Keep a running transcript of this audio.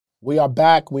We are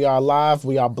back. We are alive.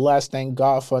 We are blessed. Thank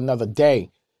God for another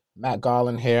day. Matt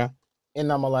Garland here.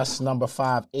 NMLS number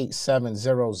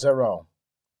 58700.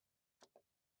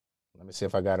 Let me see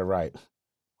if I got it right.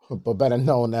 But better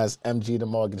known as MG the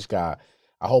Mortgage Guy.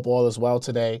 I hope all is well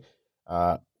today.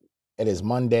 Uh, it is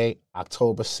Monday,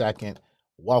 October 2nd.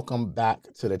 Welcome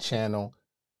back to the channel.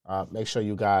 Make sure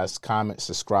you guys comment,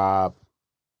 subscribe,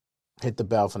 hit the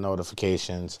bell for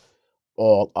notifications,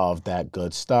 all of that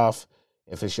good stuff.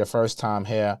 If it's your first time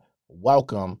here,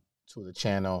 welcome to the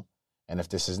channel. And if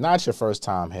this is not your first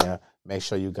time here, make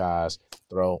sure you guys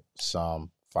throw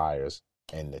some fires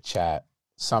in the chat,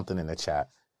 something in the chat.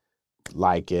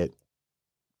 Like it,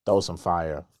 throw some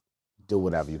fire, do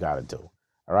whatever you got to do.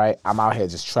 All right? I'm out here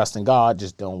just trusting God,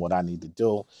 just doing what I need to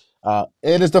do.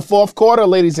 It is the fourth quarter,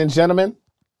 ladies and gentlemen.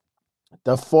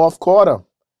 The fourth quarter.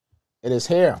 It is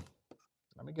here.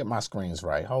 Let me get my screens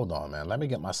right. Hold on, man. Let me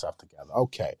get myself together.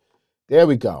 Okay. There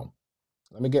we go.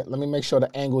 Let me make sure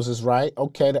the angles is right.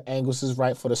 Okay, the angles is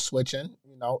right for the switching.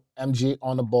 You know, MG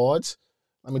on the boards.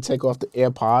 Let me take off the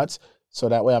AirPods so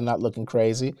that way I'm not looking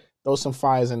crazy. Throw some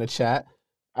fires in the chat.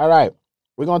 All right.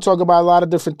 We're going to talk about a lot of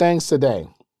different things today.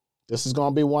 This is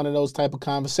going to be one of those type of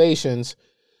conversations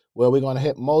where we're going to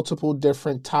hit multiple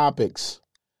different topics.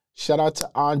 Shout out to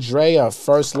Andrea,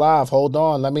 first live. Hold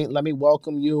on. Let me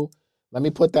welcome you. Let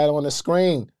me put that on the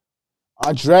screen.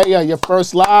 Andrea, your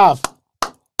first live.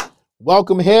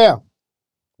 Welcome here.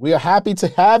 We are happy to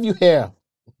have you here.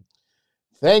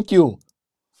 Thank you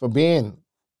for being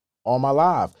on my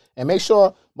live. And make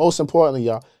sure, most importantly,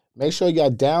 y'all, make sure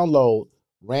y'all download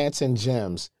Rants and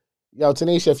Gems. Yo,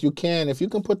 Tanisha, if you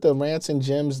can put the Rants and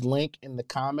Gems link in the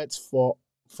comments for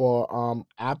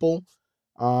Apple,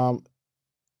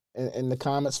 in the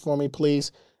comments for me,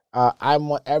 please. I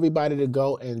want everybody to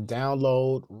go and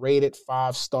download, rate it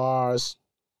 5 stars,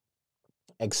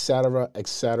 etc.,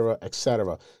 etc.,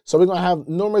 etc. So we're going to have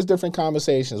numerous different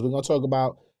conversations. We're going to talk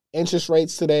about interest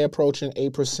rates today approaching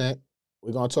 8%.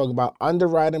 We're going to talk about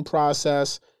underwriting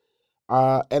process.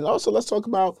 And also let's talk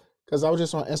about, because I was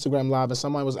just on Instagram Live and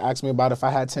someone was asking me about if I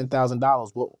had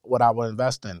 $10,000, what I would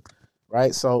invest in,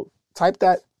 right? So type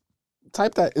that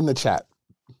in the chat,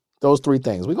 those 3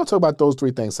 things. We're going to talk about those 3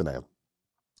 things today.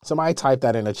 Somebody type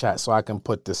that in the chat so I can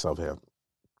put this up here.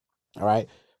 All right.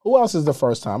 Who else is the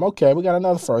first time? Okay, we got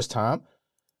another first time.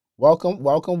 Welcome,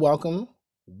 welcome, welcome,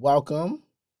 welcome.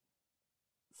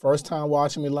 First time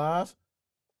watching me live.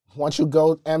 Once you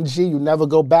go MG, you never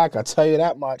go back. I tell you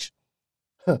that much.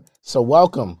 So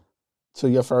welcome to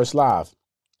your first live.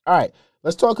 All right,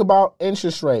 let's talk about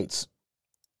interest rates.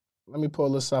 Let me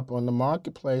pull this up on the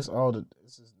marketplace. Oh,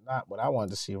 this is not what I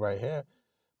wanted to see right here.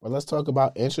 But let's talk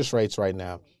about interest rates right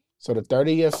now. So the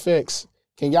 30-year fix.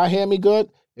 Can y'all hear me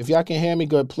good? If y'all can hear me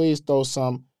good, please throw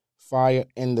some fire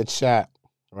in the chat,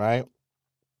 right?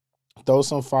 Throw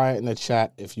some fire in the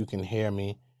chat if you can hear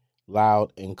me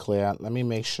loud and clear. Let me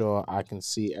make sure I can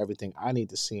see everything I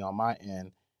need to see on my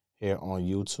end here on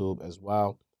YouTube as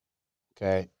well.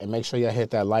 Okay, and make sure you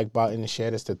hit that like button and share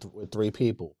this with 3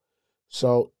 people.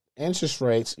 So interest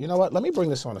rates. You know what? Let me bring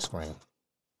this on the screen.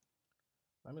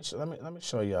 Let me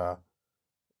show y'all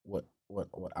what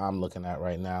I'm looking at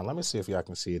right now. Let me see if y'all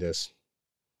can see this.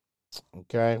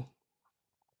 Okay,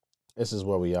 this is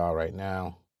where we are right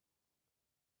now.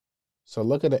 So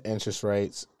look at the interest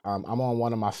rates. I'm on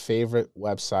one of my favorite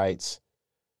websites,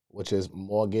 which is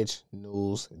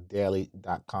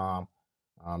mortgagenewsdaily.com.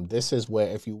 This is where,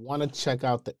 if you want to check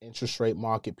out the interest rate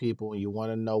market, people, and you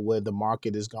want to know where the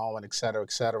market is going, et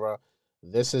cetera,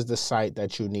 this is the site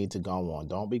that you need to go on.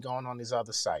 Don't be going on these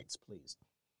other sites, please.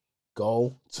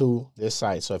 Go to this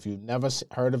site. So if you've never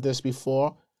heard of this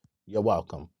before, you're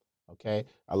welcome. Okay?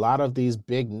 A lot of these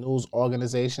big news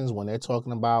organizations, when they're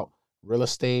talking about real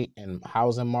estate and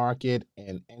housing market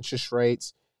and interest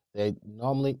rates, they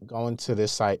normally go into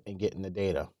this site and getting the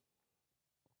data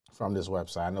from this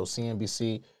website. I know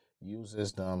CNBC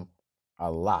uses them a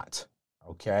lot.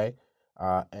 Okay?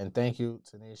 And thank you,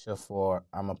 Tanisha, for,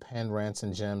 I'm a pin Rants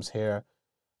and Gems here.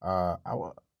 I'm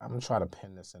going to try to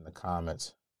pin this in the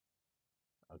comments.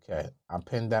 Okay, I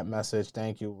pinned that message.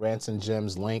 Thank you. Rants and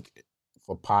Gems link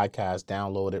for podcast.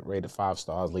 Download it, rate it 5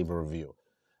 stars, leave a review.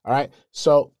 All right,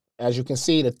 so as you can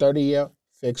see, the 30-year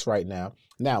fix right now.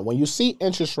 Now, when you see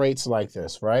interest rates like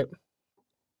this, right?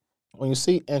 When you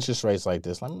see interest rates like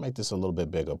this, let me make this a little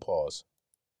bit bigger. Pause.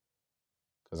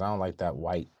 Because I don't like that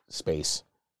white space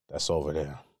that's over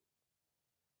there.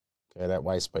 Okay, that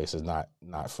white space is not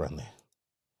friendly.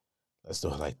 Let's do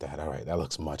it like that. All right, that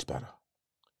looks much better.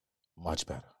 Much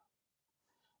better.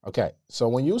 Okay, so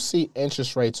when you see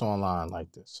interest rates online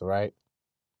like this, all right?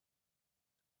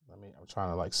 I'm trying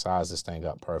to like size this thing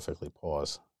up perfectly.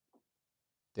 Pause.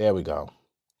 There we go.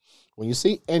 When you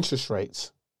see interest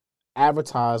rates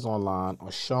advertised online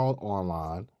or shown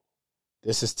online,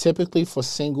 this is typically for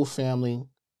single family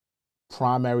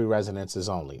primary residences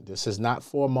only. This is not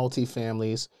for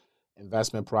multifamilies,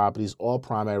 investment properties, or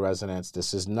primary residence.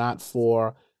 This is not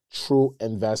for true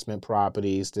investment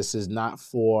properties. This is not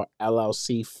for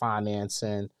LLC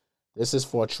financing. This is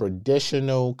for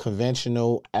traditional,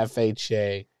 conventional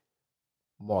FHA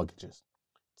mortgages.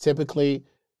 Typically,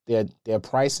 they're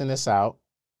pricing this out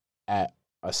at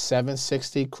a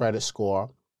 760 credit score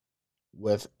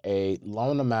with a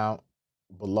loan amount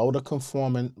below the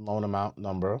conforming loan amount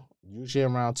number, usually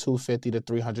around 250 to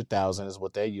 300,000 is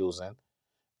what they're using,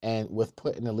 and with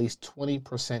putting at least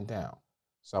 20% down.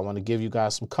 So I want to give you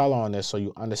guys some color on this so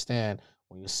you understand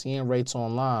when you're seeing rates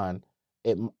online,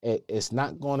 it's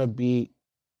not going to be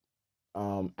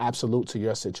absolute to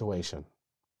your situation.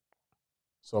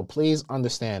 So please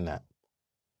understand that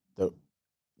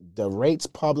the rates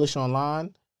published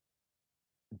online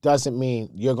doesn't mean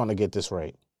you're going to get this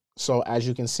rate. So as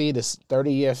you can see, this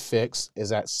 30-year fix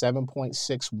is at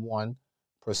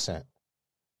 7.61%.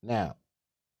 Now,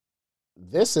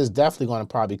 this is definitely going to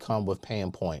probably come with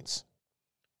paying points.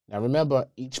 Now, remember,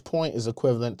 each point is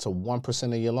equivalent to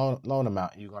 1% of your loan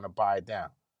amount, and you're going to buy it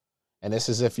down. And this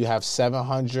is if you have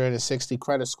 760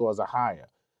 credit scores or higher.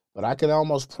 But I can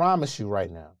almost promise you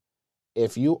right now,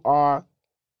 if you are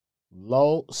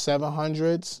low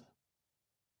 700s,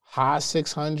 high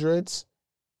 600s,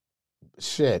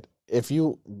 shit, if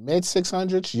you mid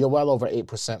 600s, you're well over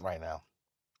 8% right now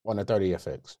on a 30-year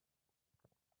fix.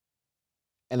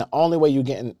 And the only way you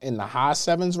get in the high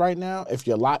sevens right now, if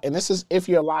you're locked, and this is if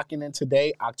you're locking in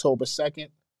today, October 2nd.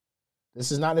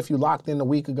 This is not if you locked in a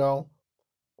week ago,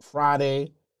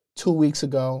 Friday, 2 weeks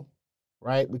ago,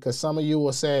 right? Because some of you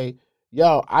will say,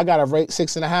 yo, I got a rate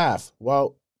 6.5.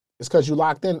 Well, it's because you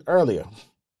locked in earlier.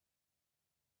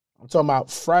 I'm talking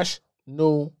about fresh,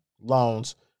 new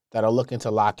loans that are looking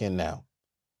to lock in now.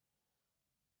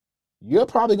 You're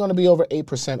probably going to be over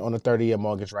 8% on a 30-year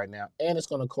mortgage right now, and it's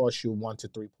going to cost you 1 to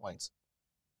 3 points.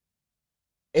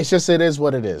 It's just, it is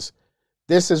what it is.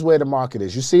 This is where the market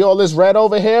is. You see all this red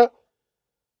over here?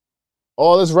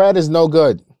 All this red is no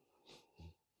good.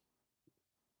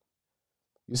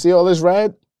 You see all this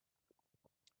red?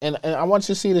 And I want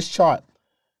you to see this chart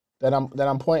that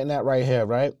I'm pointing at right here,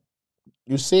 right?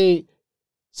 You see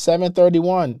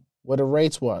 731 where the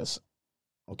rates was,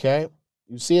 okay?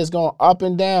 You see it's going up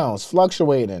and down. It's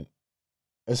fluctuating.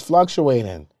 It's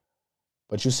fluctuating.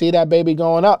 But you see that baby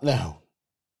going up now,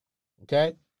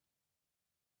 okay?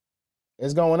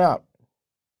 It's going up.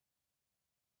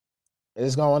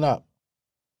 It's going up.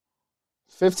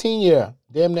 15-year,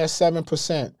 damn near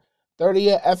 7%.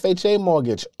 30-year FHA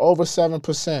mortgage, over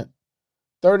 7%.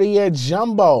 30-year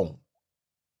jumbo.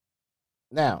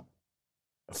 Now,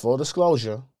 full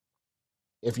disclosure,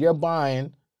 if you're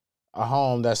buying a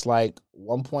home that's like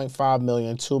 $1.5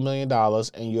 million, $2 million,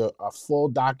 and you're a full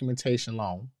documentation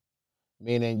loan,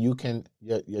 meaning you can,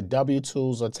 your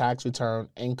W-2s or tax return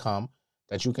income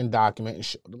that you can document and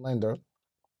show the lender,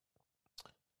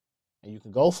 and you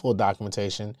can go full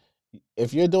documentation.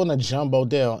 If you're doing a jumbo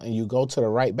deal and you go to the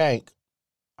right bank,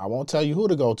 I won't tell you who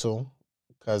to go to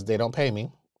because they don't pay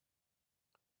me.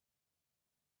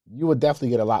 You would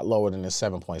definitely get a lot lower than the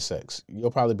 7.6. You'll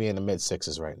probably be in the mid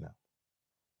sixes right now.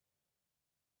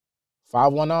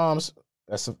 5-1 ARMs,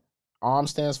 ARM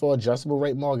stands for adjustable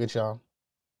rate mortgage, y'all.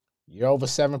 You're over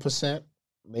 7%,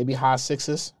 maybe high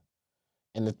sixes.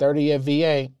 And the 30-year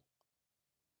VA,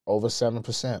 over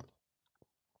 7%.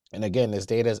 And again, this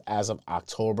data is as of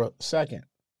October 2nd.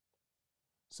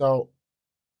 So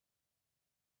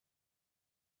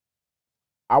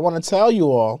I want to tell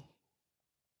you all,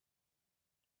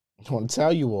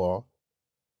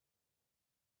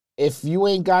 if you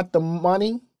ain't got the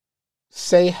money,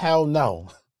 say hell no.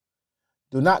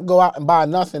 Do not go out and buy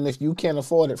nothing if you can't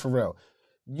afford it for real.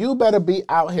 You better be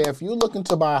out here if you're looking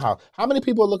to buy a house. How many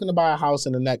people are looking to buy a house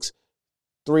in the next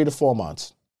 3 to 4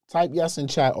 months? Type yes in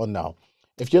chat or no.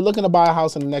 If you're looking to buy a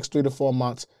house in the next 3 to 4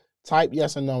 months, type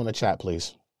yes or no in the chat,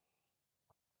 please.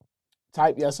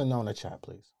 Type yes or no in the chat,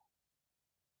 please.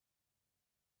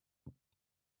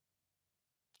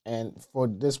 And for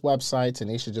this website,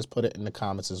 Tanisha just put it in the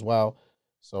comments as well.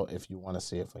 So if you want to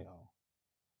see it for y'all.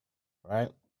 Right?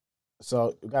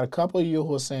 So we got a couple of you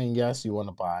who are saying yes, you want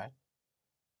to buy.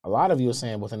 A lot of you are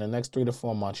saying within the next 3 to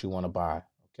 4 months you want to buy.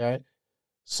 Okay?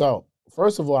 So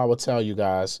first of all, I will tell you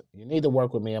guys, you need to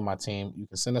work with me and my team. You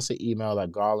can send us an email at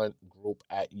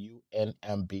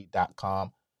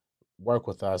garlandgroup@unmb.com. Work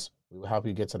with us. We will help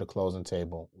you get to the closing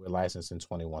table. We're licensed in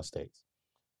 21 states.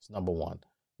 It's number one.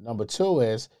 Number two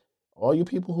is all you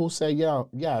people who say yeah,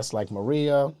 yes, like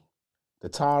Maria,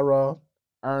 Tatara,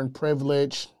 Earned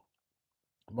Privilege,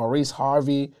 Maurice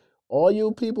Harvey, all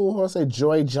you people who say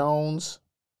Joy Jones,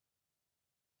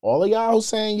 all of y'all who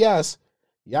saying yes,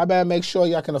 y'all better make sure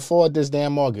y'all can afford this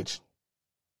damn mortgage.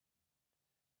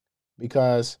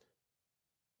 Because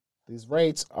these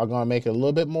rates are going to make it a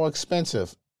little bit more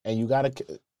expensive. And you got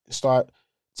to start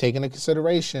taking into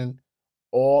consideration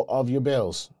all of your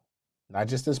bills, not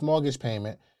just this mortgage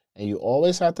payment. And you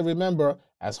always have to remember,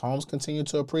 as homes continue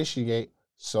to appreciate,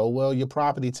 so will your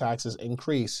property taxes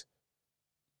increase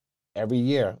every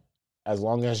year as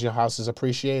long as your house is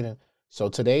appreciating. So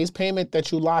today's payment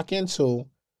that you lock into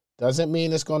doesn't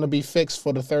mean it's going to be fixed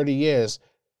for the 30 years.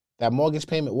 That mortgage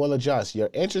payment will adjust. Your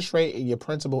interest rate and your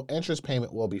principal interest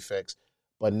payment will be fixed,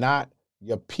 but not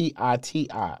your PITI,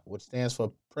 which stands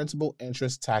for principal,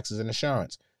 interest, taxes, and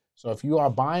insurance. So if you are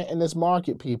buying in this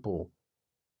market, people,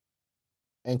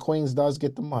 and Queens does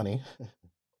get the money,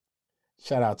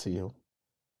 shout out to you.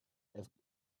 If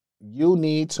you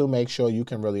need to make sure you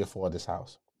can really afford this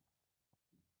house.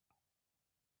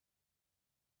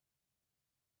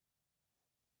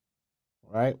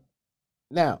 Right?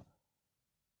 Now,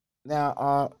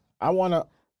 I want to,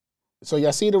 so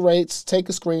y'all see the rates, take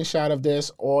a screenshot of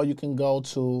this, or you can go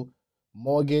to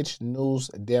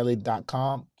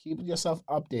mortgagenewsdaily.com. Keep yourself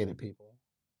updated, people.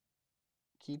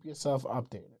 Keep yourself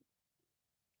updated.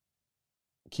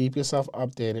 Keep yourself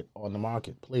updated on the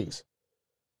market, please.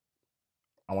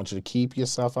 I want you to keep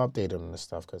yourself updated on this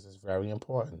stuff because it's very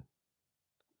important.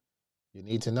 You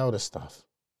need to know this stuff.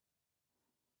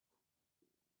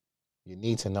 You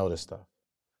need to know this stuff.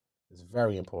 It's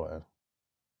very important.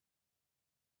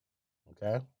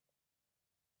 Okay?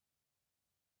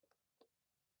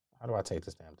 How do I take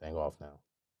this damn thing off now?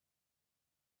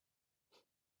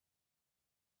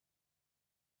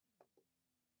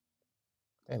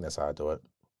 I think that's how I do it.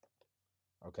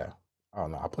 Okay. Oh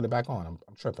no, I put it back on.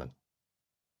 I'm tripping.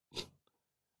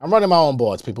 I'm running my own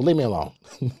boards, people. Leave me alone.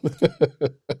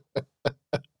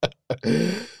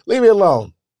 Leave me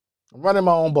alone. I'm running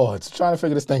my own boards, trying to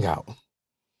figure this thing out.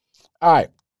 All right.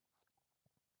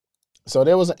 So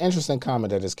there was an interesting comment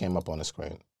that just came up on the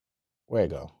screen. Where it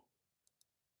go?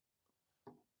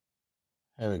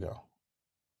 Here we go.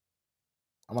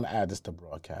 I'm gonna add this to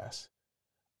broadcast.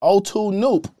 O2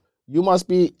 Noop. You must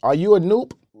be. Are you a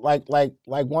Noop? Like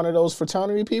one of those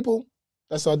fraternity people?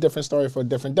 That's a different story for a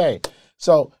different day.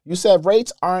 So you said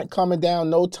rates aren't coming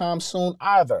down no time soon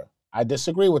either. I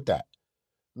disagree with that.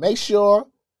 Make sure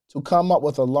to come up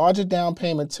with a larger down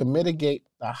payment to mitigate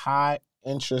the high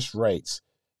interest rates.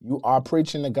 You are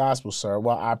preaching the gospel, sir.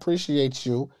 Well, I appreciate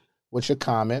you with your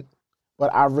comment,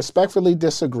 but I respectfully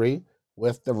disagree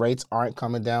with the rates aren't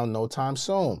coming down no time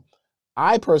soon.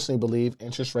 I personally believe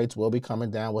interest rates will be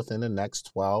coming down within the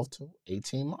next 12 to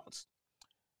 18 months.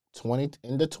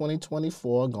 Into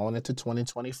 2024, going into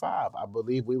 2025, I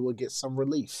believe we will get some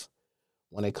relief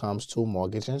when it comes to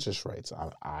mortgage interest rates.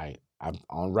 I'm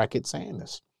on record saying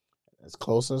this. As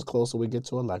closer we get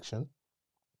to election,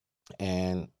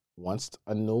 and once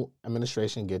a new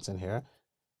administration gets in here,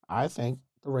 I think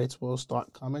the rates will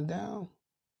start coming down.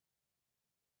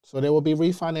 So there will be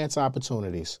refinance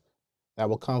opportunities that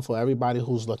will come for everybody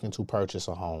who's looking to purchase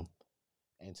a home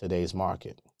in today's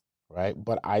market, right?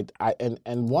 But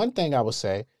and one thing I would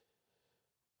say,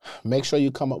 make sure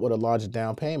you come up with a larger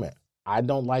down payment. I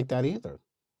don't like that either.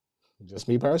 Just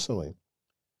me personally.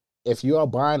 If you are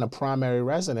buying a primary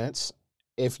residence,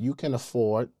 if you can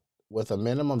afford with a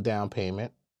minimum down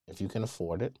payment, if you can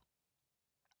afford it,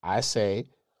 I say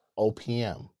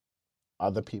OPM,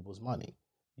 other people's money.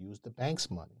 Use the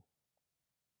bank's money.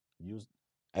 Use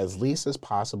as least as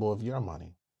possible of your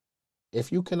money.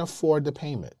 If you can afford the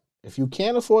payment. If you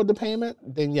can't afford the payment,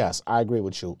 then yes, I agree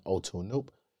with you, O2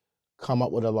 Nope. Come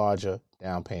up with a larger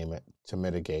down payment to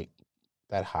mitigate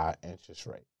that high interest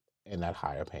rate and that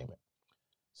higher payment.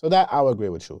 So that I would agree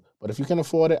with you. But if you can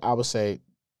afford it, I would say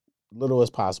little as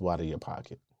possible out of your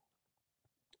pocket.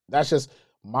 That's just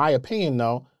my opinion,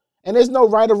 though. And there's no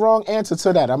right or wrong answer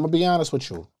to that. I'm going to be honest with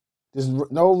you. There's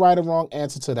no right or wrong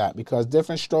answer to that because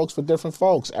different strokes for different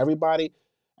folks. Everybody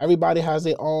has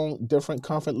their own different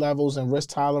comfort levels and risk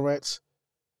tolerance.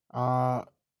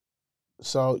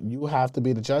 So you have to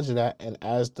be the judge of that. And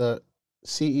as the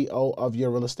CEO of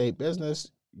your real estate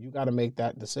business, you got to make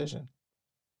that decision.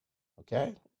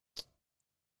 Okay?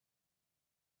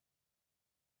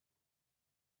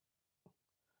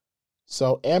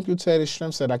 So Amputated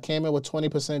Shrimp said, I came in with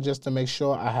 20% just to make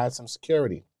sure I had some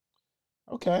security.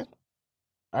 Okay.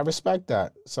 I respect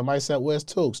that. Somebody said, "Where's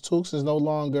Tooks?" Tooks is no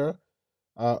longer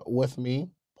with me.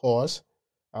 Pause.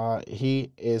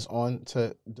 He is on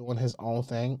to doing his own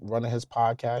thing, running his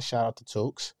podcast. Shout out to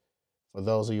Tooks. For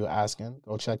those of you asking,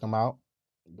 go check him out.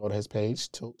 Go to his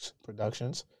page, Tooks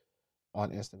Productions,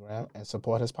 on Instagram, and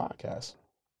support his podcast.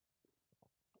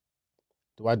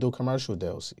 Do I do commercial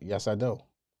deals? Yes, I do.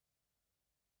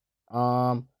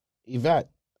 Yvette,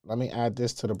 let me add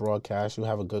this to the broadcast. You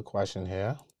have a good question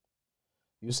here.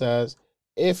 You says,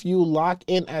 if you lock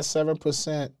in at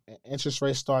 7% and interest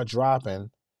rates start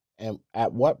dropping, and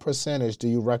at what percentage do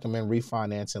you recommend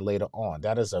refinancing later on?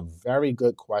 That is a very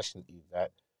good question,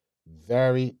 Yvette.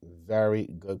 Very, very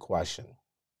good question.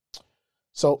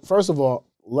 So, first of all,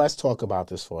 let's talk about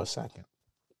this for a second.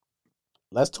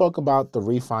 Let's talk about the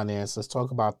refinance. Let's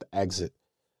talk about the exit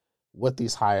with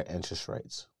these higher interest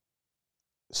rates.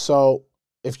 So,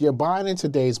 if you're buying in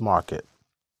today's market,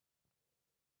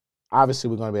 obviously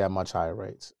we're going to be at much higher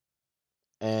rates.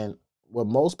 And what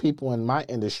most people in my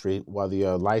industry, whether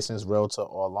you're a licensed realtor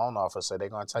or a loan officer, they're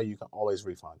going to tell you can always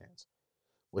refinance,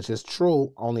 which is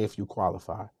true only if you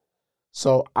qualify.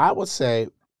 So I would say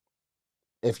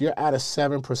if you're at a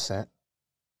 7%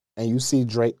 and you see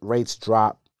rates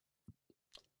drop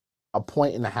a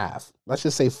point and a half, let's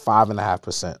just say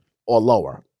 5.5% or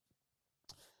lower,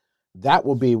 that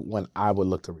will be when I would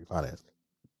look to refinance.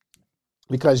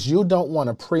 Because you don't want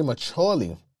to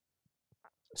prematurely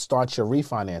start your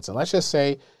refinancing. Let's just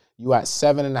say you at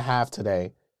 7.5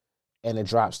 today and it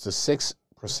drops to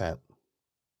 6%.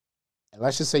 And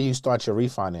let's just say you start your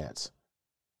refinance.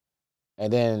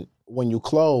 And then when you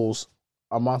close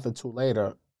a month or two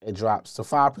later, it drops to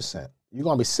 5%. You're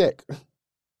going to be sick,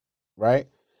 right?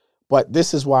 But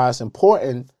this is why it's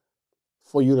important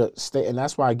for you to stay. And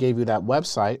that's why I gave you that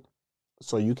website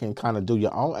so you can kind of do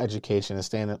your own education and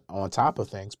stay on top of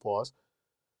things, pause.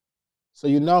 So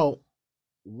you know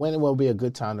when it will be a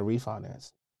good time to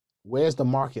refinance. Where's the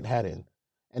market heading?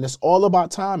 And it's all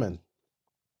about timing.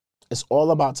 It's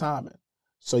all about timing.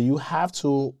 So you have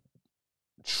to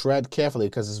tread carefully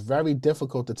because it's very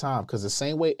difficult to time because the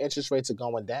same way interest rates are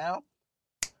going down,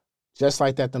 just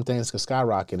like that, them things can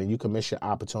skyrocket and you can miss your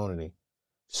opportunity.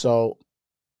 So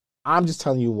I'm just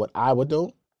telling you what I would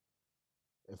do.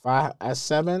 If I at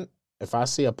 7, if I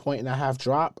see a point and a half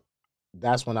drop,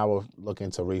 that's when I will look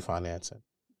into refinancing.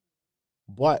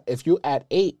 But if you at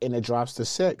 8 and it drops to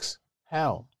 6,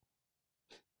 hell,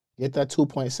 get that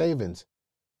 2-point savings.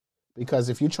 Because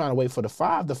if you're trying to wait for the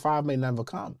 5 may never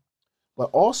come. But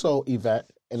also, Yvette,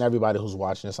 and everybody who's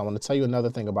watching this, I want to tell you another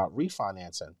thing about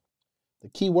refinancing. The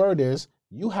key word is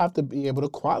you have to be able to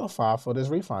qualify for this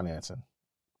refinancing.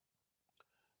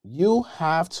 You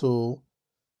have to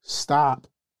stop.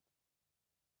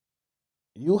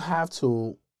 You have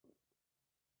to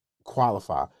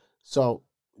qualify. So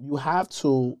you have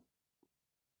to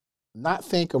not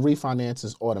think a refinance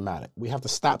is automatic. We have to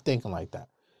stop thinking like that.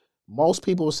 Most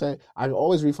people say, I can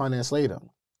always refinance later.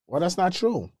 Well, that's not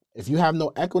true. If you have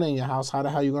no equity in your house, how the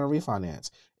hell are you going to refinance?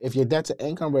 If your debt to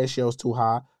income ratio is too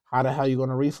high, how the hell are you going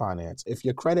to refinance? If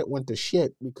your credit went to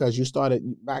shit because you started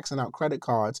maxing out credit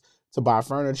cards to buy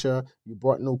furniture, you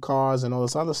bought new cars and all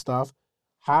this other stuff,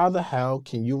 how the hell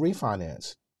can you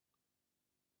refinance?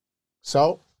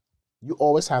 So you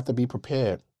always have to be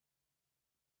prepared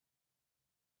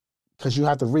because you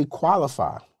have to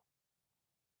requalify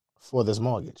for this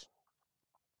mortgage.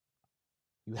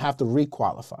 You have to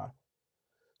requalify.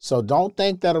 So don't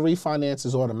think that a refinance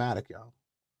is automatic, y'all.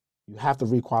 You have to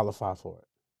requalify for it.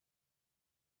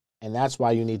 And that's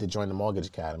why you need to join the Mortgage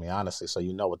Academy, honestly, so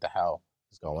you know what the hell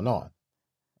is going on.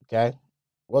 Okay?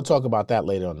 We'll talk about that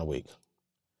later in the week.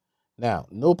 Now,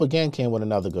 Noop again came with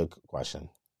another good question.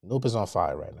 Noop is on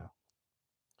fire right now.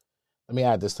 Let me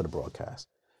add this to the broadcast.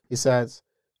 He says,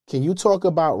 can you talk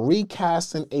about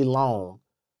recasting a loan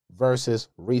versus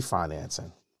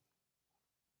refinancing?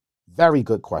 Very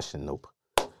good question, Noop.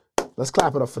 Let's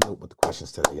clap it up for Noop with the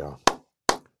questions today, y'all.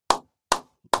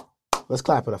 Let's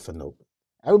clap it up for Noop.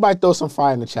 Everybody throw some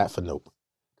fire in the chat for Noop.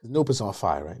 Because Noop is on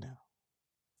fire right now.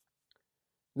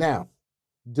 Now,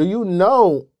 do you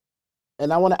know,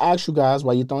 and I want to ask you guys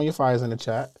while you're throwing your fires in the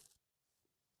chat.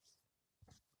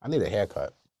 I need a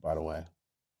haircut, by the way.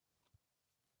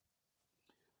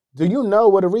 Do you know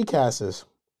what a recast is?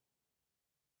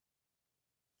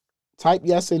 Type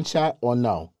yes in chat or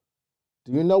no.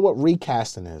 Do you know what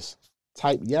recasting is?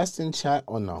 Type yes in chat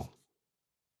or no.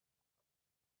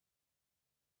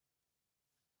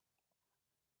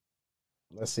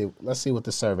 Let's see what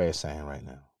the survey is saying right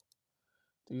now.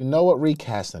 Do you know what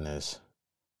recasting is?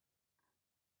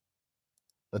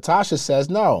 Latasha says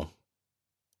no.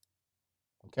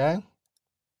 Okay.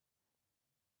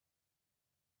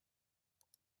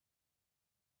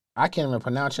 I can't even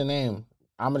pronounce your name.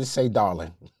 I'm going to say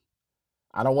darling.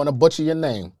 I don't want to butcher your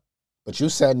name, but you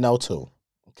said no too.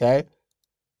 Okay?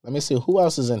 Let me see who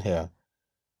else is in here.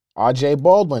 RJ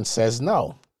Baldwin says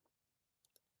no.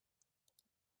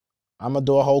 I'm going to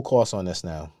do a whole course on this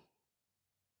now.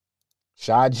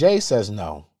 Shad J says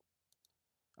no.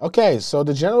 Okay, so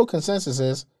the general consensus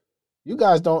is you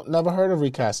guys never heard of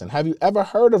recasting. Have you ever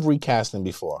heard of recasting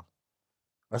before?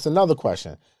 That's another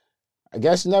question. I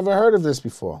guess you never heard of this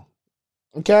before.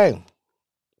 Okay.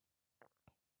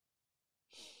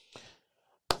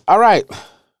 All right.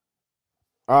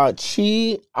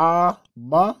 Chiama.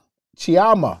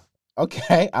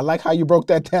 Okay, I like how you broke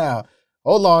that down.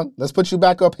 Hold on, let's put you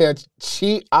back up here.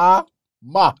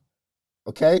 Chiama.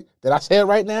 Okay, did I say it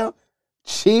right now?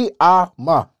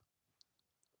 Chiama.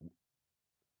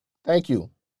 Thank you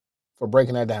for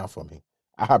breaking that down for me.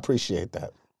 I appreciate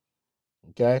that.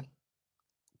 Okay,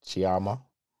 Chiama.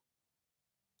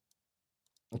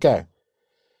 Okay,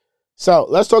 so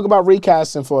let's talk about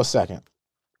recasting for a second.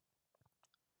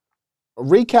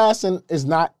 Recasting is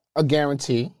not a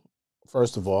guarantee.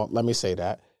 First of all, let me say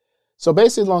that. So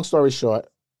basically, long story short,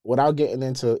 without getting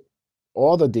into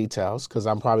all the details, because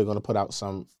I'm probably going to put out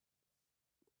some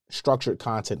structured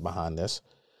content behind this,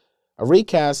 a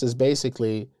recast is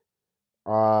basically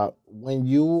when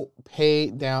you pay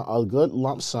down a good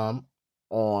lump sum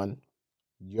on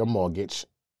your mortgage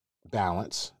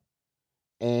balance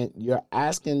and you're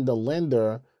asking the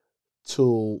lender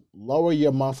to lower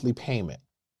your monthly payment,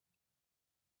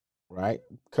 right?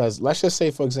 Because let's just say,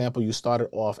 for example, you started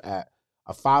off at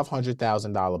a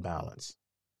 $500,000 balance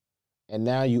and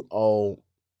now you owe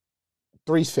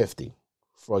 $350,000,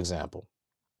 for example,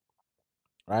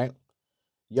 right?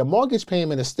 Your mortgage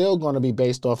payment is still going to be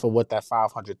based off of what that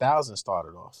 $500,000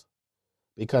 started off,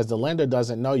 because the lender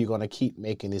doesn't know you're going to keep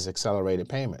making these accelerated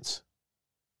payments.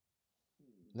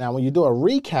 Now, when you do a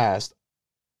recast,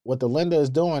 what the lender is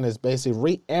doing is basically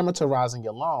re-amortizing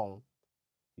your loan.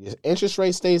 Your interest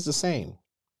rate stays the same.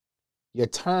 Your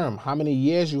term, how many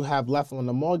years you have left on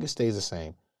the mortgage, stays the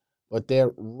same. But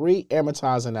they're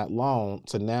re-amortizing that loan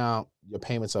to now your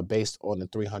payments are based on the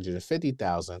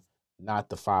 $350,000, not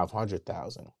the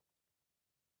 $500,000.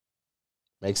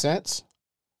 Make sense?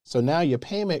 So now your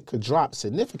payment could drop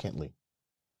significantly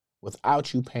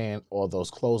without you paying all those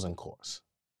closing costs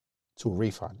to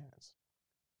refinance.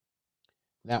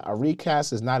 Now, a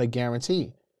recast is not a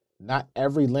guarantee. Not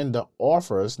every lender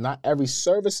offers, not every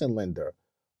servicing lender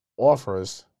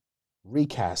offers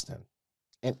recasting.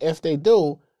 And if they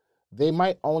do, they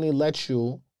might only let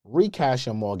you recast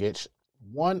your mortgage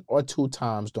 1 or 2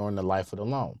 times during the life of the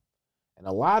loan. And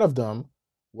a lot of them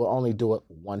will only do it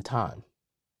 1 time.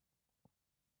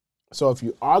 So if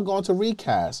you are going to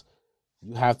recast,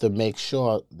 you have to make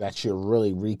sure that you're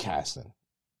really recasting.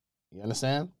 You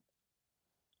understand?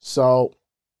 So,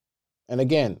 and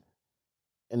again,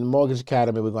 in the Mortgage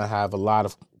Academy, we're going to have a lot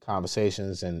of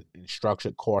conversations and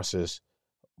structured courses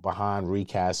behind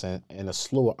recasting and a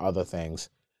slew of other things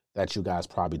that you guys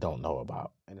probably don't know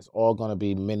about. And it's all going to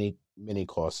be mini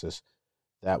courses.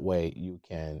 That way you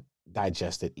can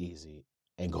digest it easy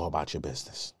and go about your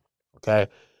business. Okay?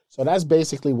 So that's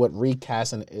basically what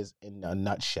recasting is in a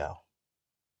nutshell.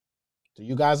 Do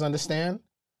you guys understand?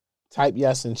 Type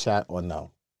yes in chat or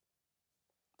no.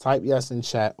 Type yes in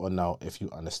chat or no if you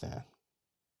understand.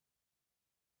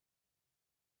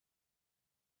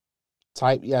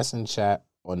 Type yes in chat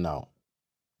or no.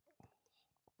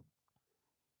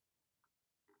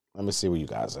 Let me see where you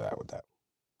guys are at with that.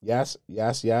 Yes,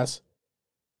 yes, yes,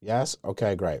 yes.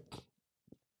 Okay, great.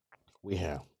 We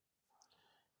here.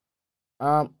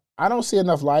 I don't see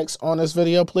enough likes on this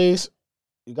video, please.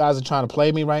 You guys are trying to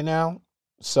play me right now.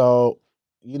 So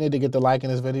you need to get the like in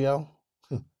this video.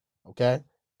 Okay?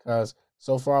 Because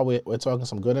so far we're talking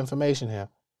some good information here.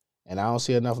 And I don't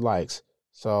see enough likes.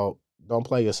 So don't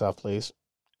play yourself, please.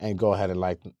 And go ahead and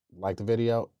like the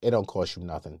video. It don't cost you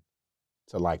nothing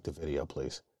to like the video,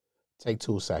 please. Take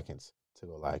 2 seconds to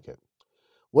go like it.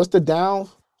 What's the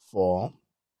downfall?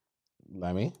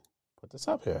 Let me put this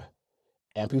up here.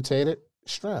 Amputated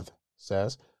Strength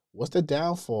says, what's the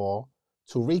downfall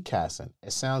to recasting?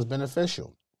 It sounds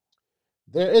beneficial.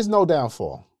 There is no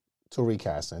downfall to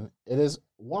recasting. It is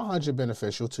 100%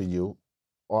 beneficial to you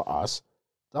or us,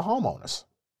 the homeowners.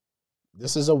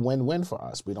 This is a win-win for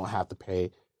us. We don't have to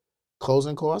pay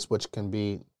closing costs, which can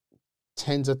be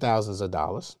tens of thousands of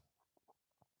dollars.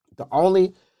 The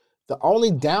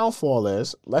only downfall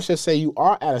is, let's just say you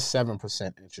are at a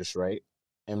 7% interest rate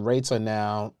and rates are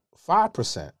now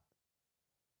 5%.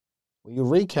 When you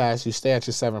recast, you stay at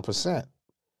your 7%.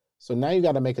 So now you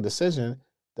got to make a decision.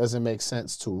 Does it make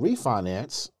sense to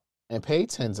refinance and pay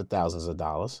tens of thousands of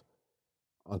dollars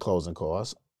on closing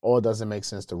costs, or does it make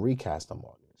sense to recast the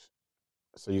mortgage?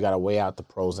 So you got to weigh out the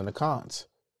pros and the cons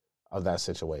of that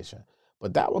situation.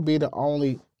 But that would be the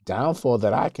only downfall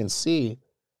that I can see,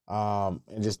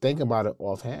 and just think about it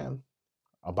offhand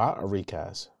about a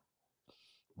recast.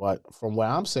 But from where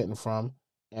I'm sitting from,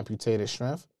 amputated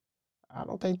strength, I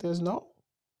don't think there's no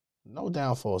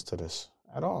downfalls to this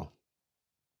at all.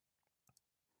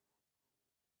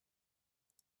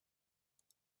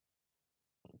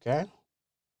 Okay?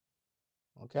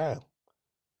 Okay.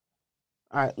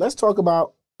 All right, let's talk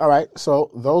about. All right,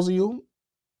 so those of you,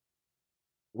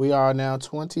 we are now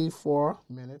 24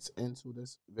 minutes into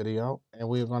this video, and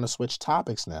we're going to switch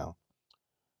topics now.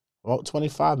 Well,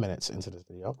 25 minutes into this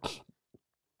video,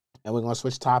 and we're going to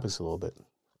switch topics a little bit.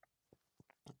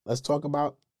 Let's talk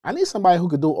about. I need somebody who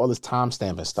could do all this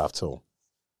timestamping stuff too.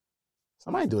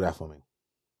 Somebody do that for me.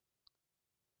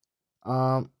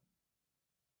 Um,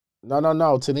 no,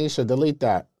 Tanisha, delete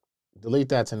that. Delete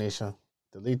that, Tanisha.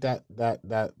 Delete that.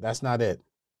 That's not it.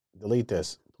 Delete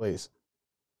this, please.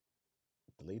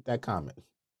 Delete that comment.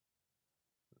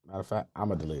 Matter of fact, I'm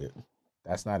gonna delete it.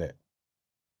 That's not it.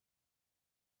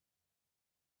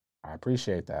 I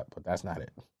appreciate that, but that's not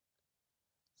it.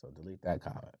 So delete that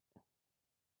comment.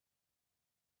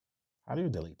 How do you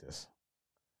delete this?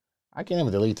 I can't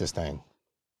even delete this thing.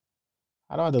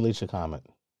 How do I delete your comment?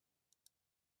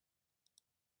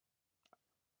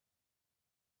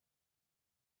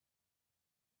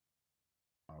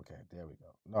 Okay, there we go.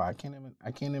 No, I can't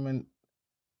even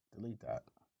delete that.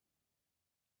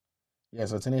 Yeah,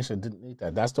 so Tanisha, delete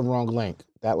that. That's the wrong link.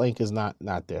 That link is not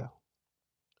there.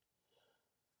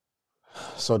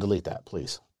 So delete that,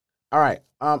 please. All right.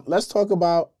 Let's talk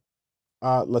about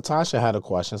Latasha had a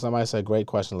question. Somebody said, great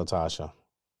question, Latasha.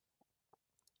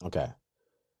 Okay.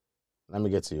 Let me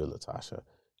get to you, Latasha.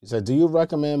 You said, do you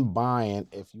recommend buying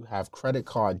if you have credit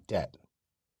card debt?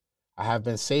 I have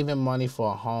been saving money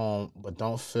for a home, but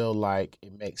don't feel like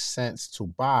it makes sense to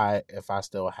buy if I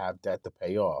still have debt to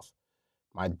pay off.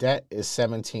 My debt is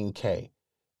 $17K.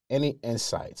 Any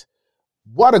insights?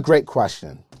 What a great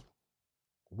question.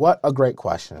 What a great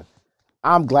question.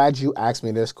 I'm glad you asked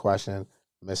me this question,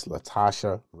 Miss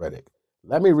Latasha Riddick.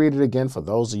 Let me read it again for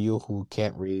those of you who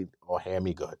can't read or hear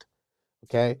me good.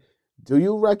 Okay? Do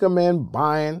you recommend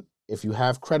buying if you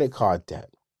have credit card debt?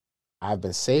 I've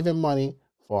been saving money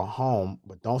for a home,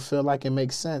 but don't feel like it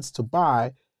makes sense to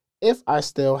buy if I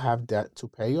still have debt to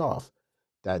pay off.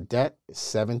 That debt is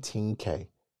 $17K.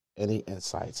 Any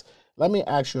insights? Let me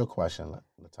ask you a question,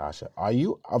 Natasha. Are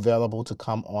you available to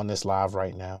come on this live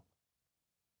right now?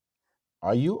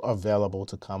 Are you available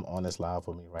to come on this live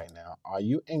with me right now?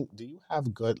 Do you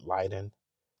have good lighting?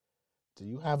 Do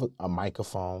you have a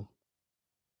microphone?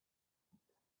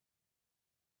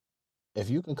 If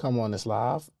you can come on this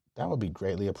live, that would be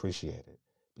greatly appreciated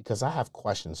because I have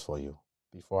questions for you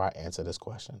before I answer this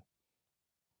question.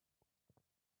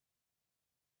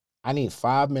 I need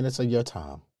 5 minutes of your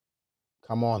time.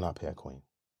 Come on up here, Queen.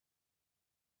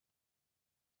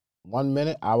 1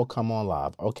 minute, I will come on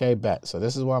live. Okay, bet. So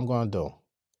this is what I'm going to do.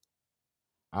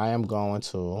 I am going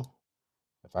to,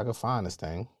 if I can find this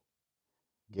thing,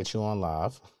 get you on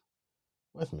live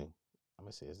with me. Let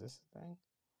me see. Is this the thing?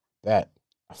 Bet.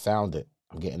 I found it.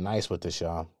 I'm getting nice with this,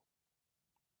 y'all.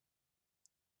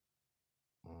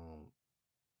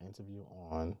 Interview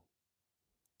on.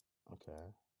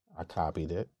 Okay. I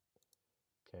copied it.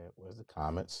 Okay. Where's the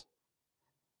comments?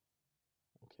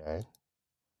 Okay.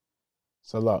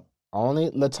 So look,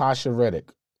 only Latasha Riddick.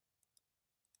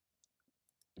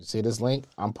 You see this link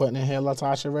I'm putting in here,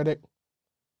 Latasha Riddick?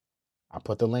 I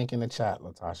put the link in the chat,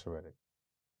 Latasha Riddick.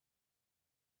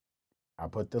 I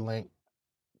put the link.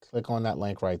 Click on that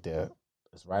link right there.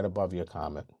 It's right above your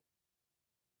comment.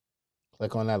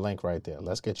 Click on that link right there.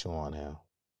 Let's get you on here.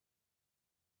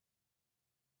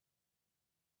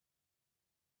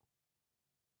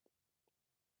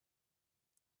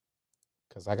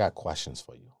 Because I got questions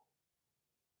for you.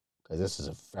 Because this is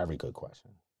a very good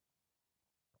question.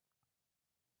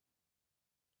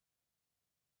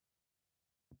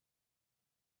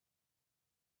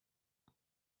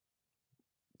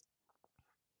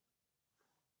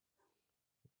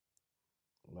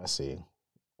 Let's see.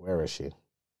 Where is she?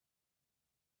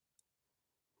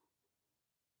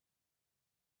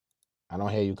 I don't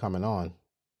hear you coming on.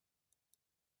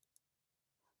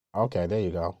 Okay, there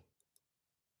you go.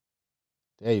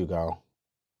 There you go.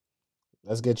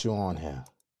 Let's get you on here.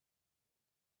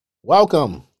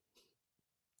 Welcome.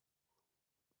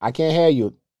 I can't hear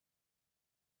you.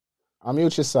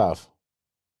 Unmute yourself.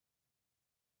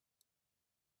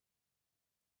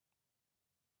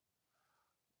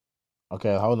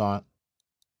 Okay, hold on.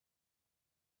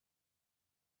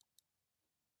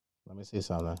 Let me see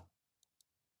something.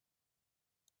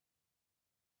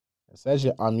 It says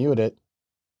you're unmuted.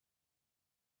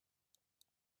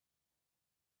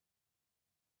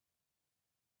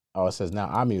 Oh, it says now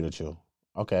I muted you.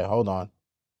 Okay, hold on.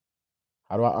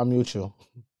 How do I unmute you?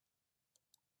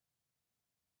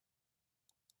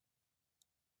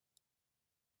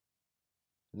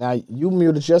 Now you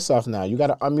muted yourself now. You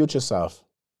gotta unmute yourself.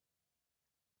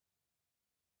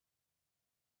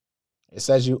 It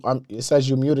says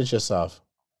you muted yourself.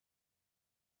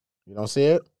 You don't see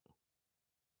it?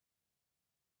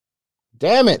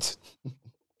 Damn it.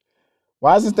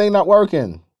 Why is this thing not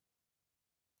working?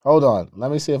 Hold on. Let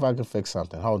me see if I can fix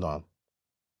something. Hold on.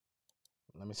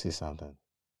 Let me see something.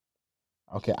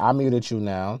 Okay, I muted you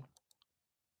now.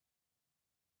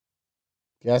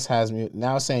 Guest has mute.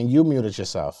 Now it's saying you muted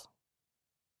yourself.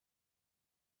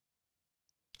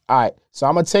 All right. So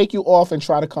I'm gonna take you off and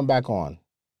try to come back on.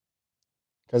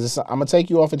 I'm gonna take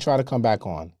you off and try to come back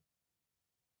on.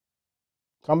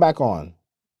 Come back on.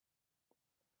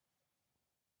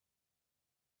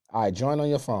 All right, join on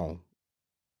your phone.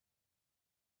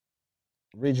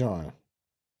 Rejoin.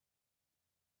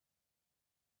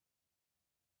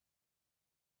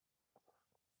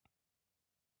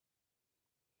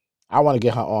 I want to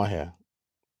get her on here.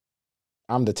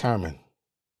 I'm determined.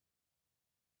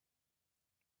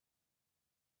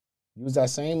 Use that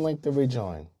same link to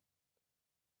rejoin.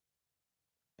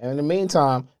 And in the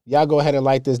meantime, y'all go ahead and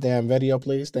like this damn video,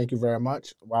 please. Thank you very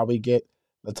much. While we get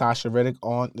Natasha Riddick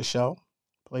on the show,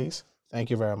 please. Thank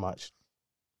you very much.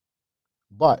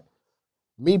 But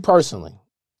me personally,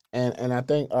 and I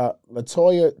think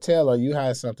Latoya Taylor, you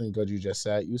had something good you just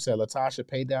said. You said, Latasha,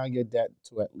 pay down your debt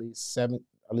to at least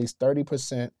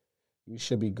 30%. You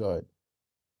should be good.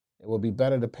 It would be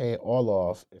better to pay it all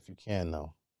off if you can,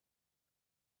 though.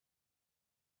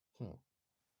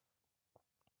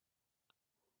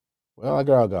 Well, a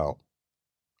girl go.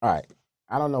 All right.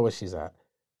 I don't know where she's at.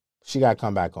 She got to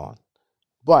come back on.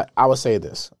 But I would say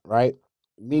this, right?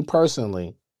 Me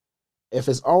personally, if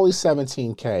it's only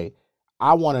 17K,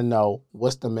 I want to know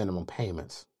what's the minimum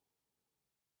payments.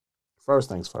 First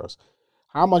things first.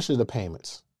 How much are the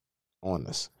payments on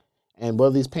this? And will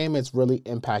these payments really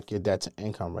impact your debt to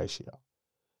income ratio?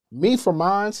 Me, for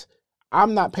mine,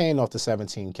 I'm not paying off the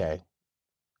 17K.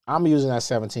 I'm using that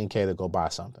 17K to go buy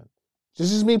something.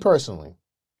 This is me personally.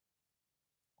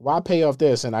 Why pay off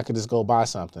this and I could just go buy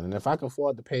something? And if I can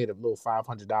afford to pay the little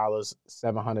 $500,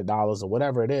 $700, or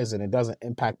whatever it is, and it doesn't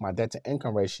impact my debt to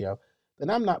income ratio, then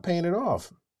I'm not paying it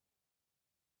off.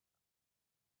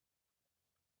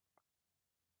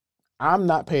 I'm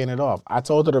not paying it off. I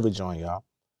told her to rejoin, y'all.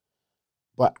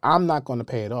 But I'm not going to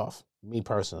pay it off, me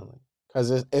personally.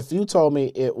 Because if you told me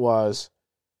it was,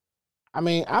 I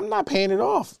mean, I'm not paying it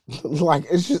off. Like,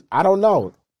 it's just, I don't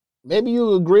know. Maybe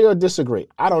you agree or disagree.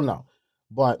 I don't know.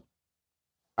 But,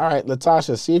 all right,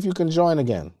 Latasha, see if you can join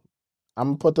again. I'm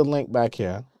going to put the link back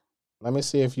here. Let me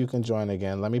see if you can join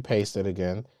again. Let me paste it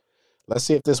again. Let's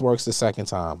see if this works the second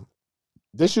time.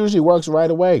 This usually works right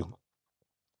away.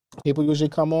 People usually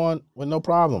come on with no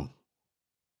problem.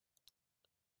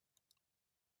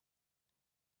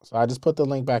 So I just put the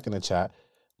link back in the chat.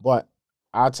 But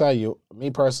I'll tell you,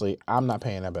 me personally, I'm not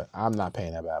paying that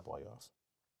bad boy off.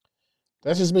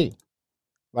 That's just me.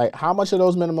 Like, how much are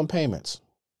those minimum payments?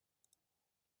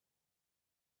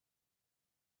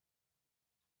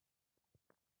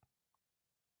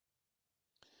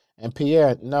 And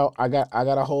Pierre, no, I got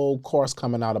a whole course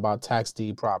coming out about tax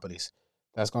deed properties.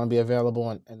 That's going to be available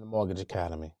in the Mortgage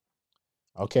Academy.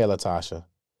 Okay, Latasha.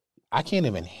 I can't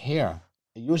even hear.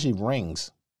 It usually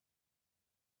rings.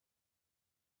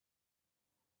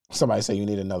 Somebody say you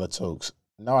need another Tukes.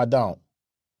 No, I don't.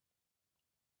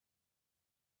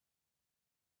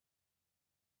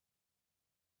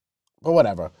 But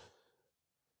whatever.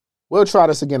 We'll try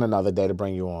this again another day to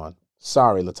bring you on.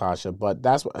 Sorry, Latasha, but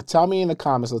that's what. Tell me in the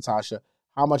comments, Latasha,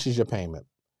 how much is your payment?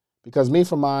 Because me,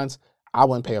 for mine, I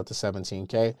wouldn't pay up to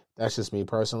 17K. That's just me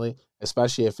personally,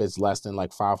 especially if it's less than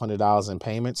like $500 in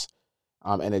payments,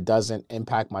 and it doesn't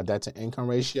impact my debt to income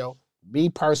ratio. Me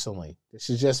personally,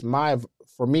 this is just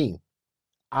for me,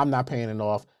 I'm not paying it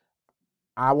off.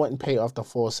 I wouldn't pay off the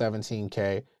full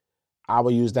 17K. I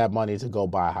would use that money to go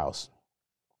buy a house.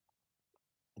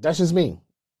 That's just me.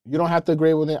 You don't have to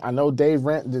agree with it. I know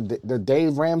the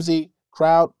Dave Ramsey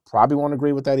crowd probably won't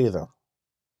agree with that either.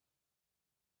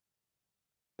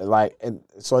 Like, and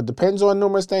so it depends on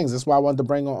numerous things. That's why I wanted to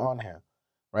bring her on here,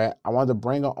 right? I wanted to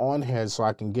bring her on here so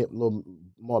I can get a little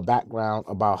more background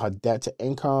about her debt to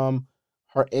income,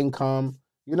 her income.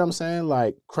 You know what I'm saying?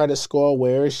 Like, credit score,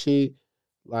 where is she?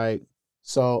 Like,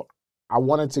 so I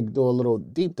wanted to do a little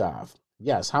deep dive.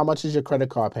 Yes, how much is your credit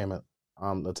card payment,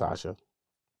 Latasha,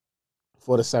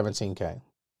 for the 17K?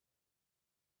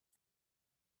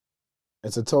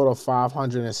 It's a total of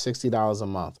 $560 a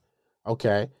month.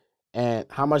 Okay. And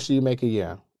how much do you make a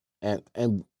year? And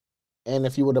and and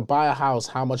if you were to buy a house,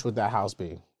 how much would that house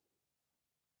be?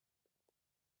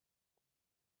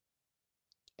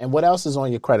 And what else is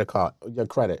on your credit card? Your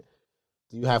credit?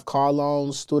 Do you have car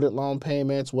loans, student loan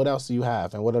payments? What else do you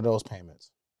have? And what are those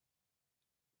payments?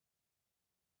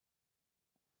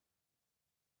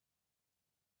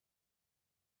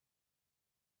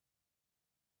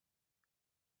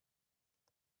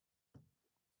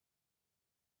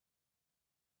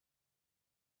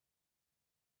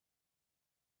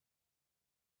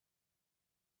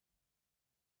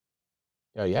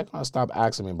 Yo, y'all gonna stop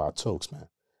asking me about Tukes, man.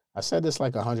 I said this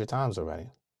like 100 times already.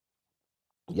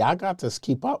 Y'all got to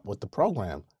keep up with the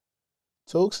program.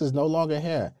 Tukes is no longer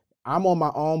here. I'm on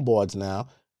my own boards now,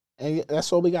 and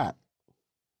that's all we got.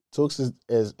 Tukes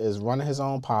is running his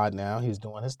own pod now. He's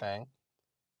doing his thing.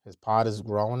 His pod is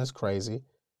growing. It's crazy.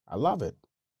 I love it.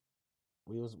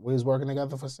 We was working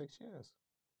together for 6 years.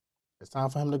 It's time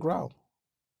for him to grow.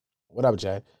 What up,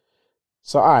 Jay?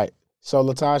 So all right. So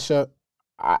Latasha,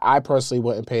 I personally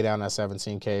wouldn't pay down that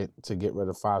 17K to get rid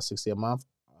of 560 a month,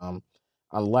 um,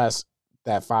 unless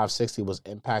that 560 was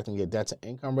impacting your debt to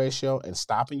income ratio and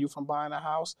stopping you from buying a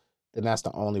house. Then that's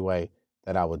the only way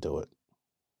that I would do it.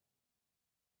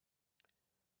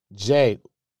 Jay,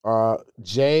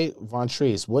 Jay Von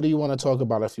Treese, what do you want to talk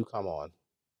about if you come on?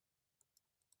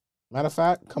 Matter of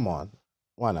fact, come on.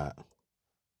 Why not?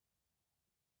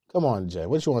 Come on, Jay.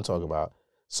 What you want to talk about?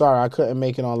 Sorry, I couldn't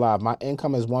make it on live. My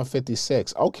income is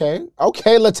 156. Okay.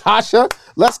 Okay, Latasha.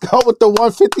 Let's go with the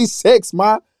 156,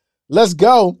 ma. Let's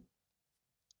go.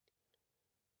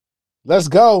 Let's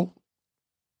go.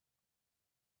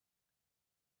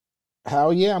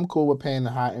 Hell yeah, I'm cool with paying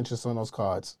the high interest on those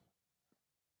cards.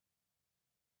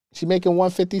 She making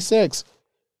 156.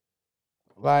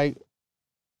 Like,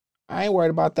 I ain't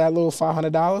worried about that little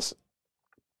 $500.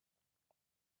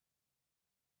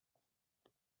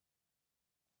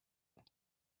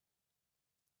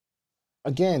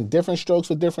 Again, different strokes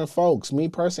for different folks. Me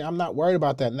personally, I'm not worried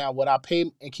about that. Now, would I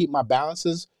pay and keep my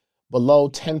balances below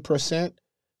 10%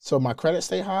 so my credit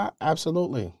stay high?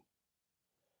 Absolutely.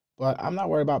 But I'm not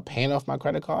worried about paying off my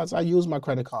credit cards. I use my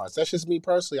credit cards. That's just me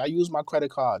personally. I use my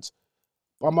credit cards.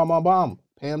 Bum, bum, bum, bum.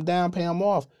 Pay them down, pay them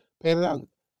off, pay it out.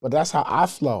 But that's how I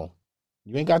flow.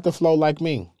 You ain't got to flow like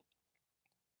me.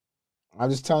 I'm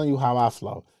just telling you how I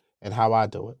flow and how I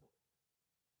do it.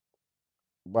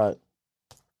 But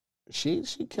she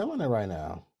killing it right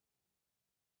now.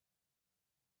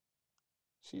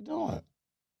 She doing it.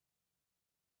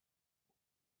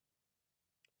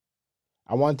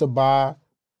 I want to buy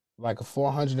like a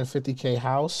 450K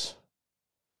house.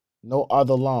 No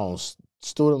other loans.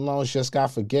 Student loans just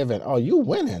got forgiven. Oh, you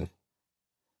winning.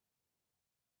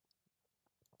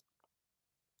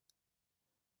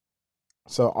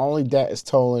 So only debt is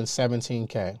totaling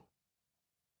 17K.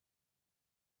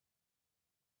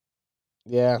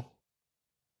 Yeah,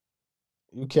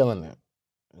 you killing it.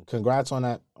 Congrats on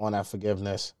that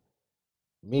forgiveness.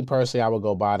 Me personally, I would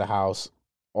go buy the house.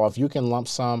 Or if you can lump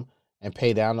sum and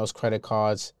pay down those credit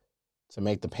cards to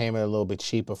make the payment a little bit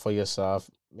cheaper for yourself,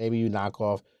 maybe you knock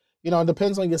off. It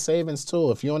depends on your savings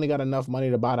too. If you only got enough money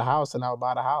to buy the house, then I would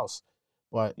buy the house.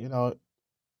 But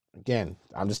again,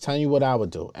 I'm just telling you what I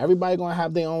would do. Everybody gonna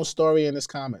have their own story in the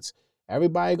comments.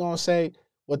 Everybody gonna say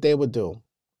what they would do.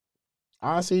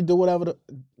 Honestly, do whatever.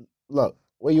 Look,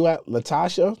 where you at,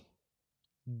 Latasha?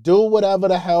 Do whatever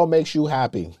the hell makes you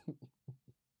happy.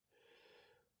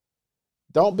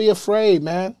 Don't be afraid,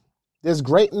 man. There's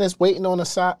greatness waiting on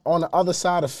the other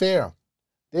side of fear.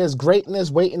 There's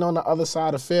greatness waiting on the other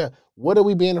side of fear. What are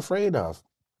we being afraid of?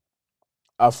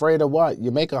 Afraid of what? You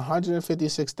make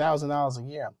 $156,000 a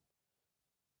year.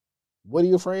 What are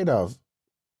you afraid of?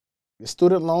 Your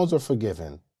student loans are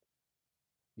forgiven.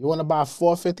 You want to buy a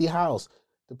 450 house.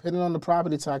 Depending on the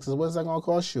property taxes, what is that going to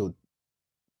cost you?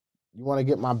 You want to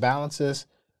get my balances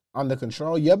under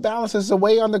control? Your balances are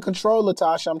way under control,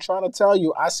 Latasha. I'm trying to tell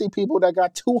you. I see people that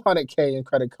got 200K in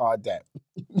credit card debt.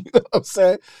 You know what I'm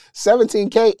saying?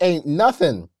 17K ain't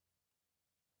nothing.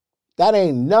 That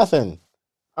ain't nothing.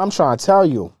 I'm trying to tell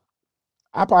you.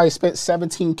 I probably spent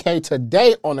 17K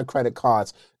today on the credit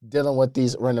cards dealing with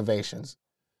these renovations.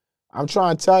 I'm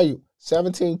trying to tell you,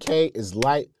 17K is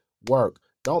light work.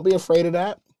 Don't be afraid of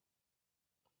that.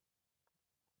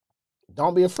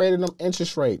 Don't be afraid of them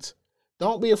interest rates.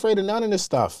 Don't be afraid of none of this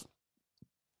stuff.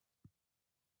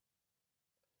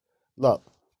 Look,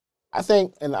 I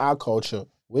think in our culture,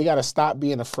 we got to stop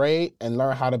being afraid and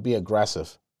learn how to be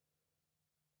aggressive.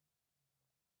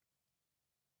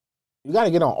 You got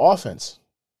to get on offense.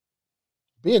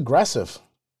 Be aggressive.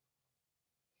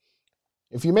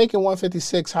 If you're making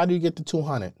 156, how do you get to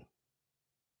 200?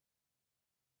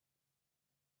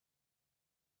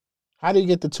 How do you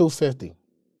get to 250?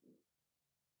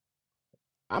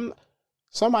 I'm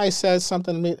Somebody said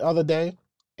something to me the other day,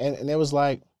 and it was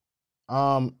like,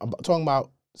 talking about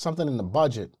something in the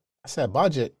budget. I said,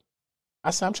 budget?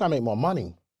 I said, I'm trying to make more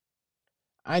money.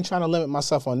 I ain't trying to limit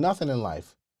myself on nothing in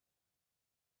life.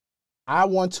 I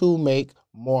want to make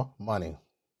more money.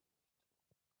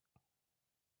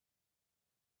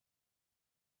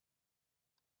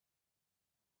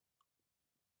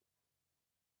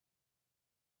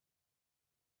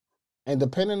 And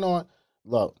depending on,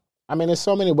 look, I mean, there's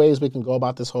so many ways we can go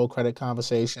about this whole credit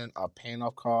conversation of paying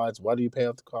off cards. What do you pay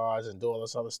off the cards and do all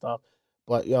this other stuff?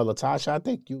 But yo, Latasha, I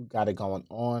think you got it going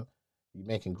on. You're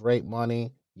making great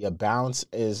money. Your balance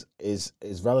is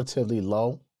relatively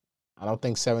low. I don't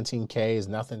think 17K is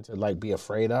nothing to like be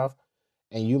afraid of.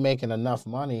 And you making enough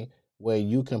money where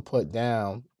you can put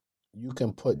down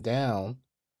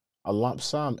a lump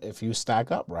sum if you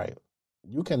stack up right.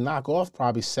 You can knock off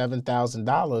probably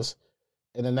 $7,000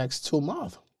 in the next 2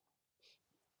 months.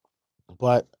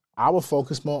 But I will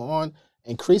focus more on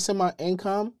increasing my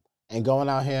income and going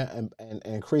out here and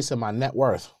increasing my net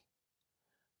worth.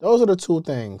 Those are the two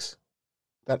things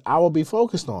that I will be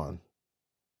focused on.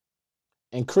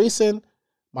 Increasing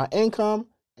my income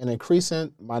and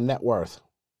increasing my net worth.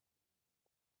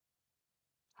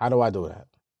 How do I do that?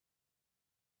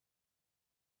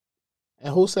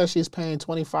 And who says she's paying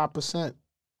 25%,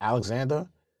 Alexander?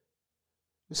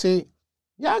 You see,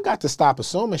 y'all got to stop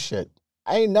assuming shit.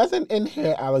 Ain't nothing in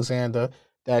here, Alexander,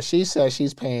 that she says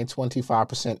she's paying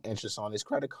 25% interest on these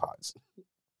credit cards.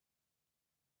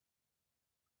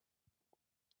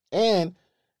 And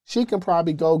she can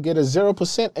probably go get a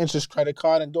 0% interest credit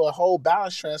card and do a whole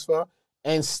balance transfer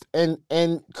and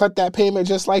cut that payment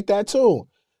just like that too.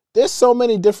 There's so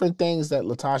many different things that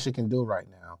Latasha can do right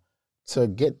now to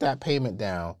get that payment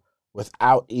down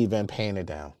without even paying it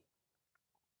down.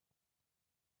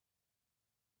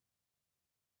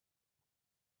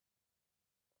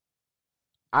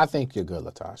 I think you're good,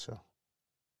 Latasha.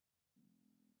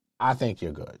 I think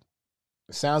you're good.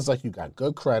 It sounds like you got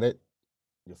good credit.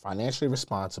 You're financially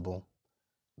responsible.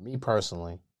 Me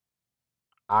personally,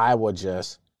 I would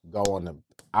just go on the,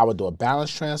 I would do a balance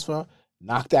transfer,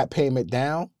 knock that payment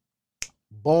down,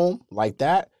 boom, like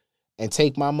that, and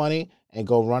take my money and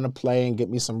go run a play and get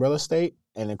me some real estate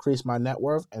and increase my net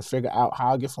worth and figure out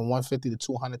how I get from 150 to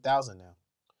 200,000 now.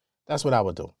 That's what I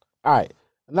would do. All right,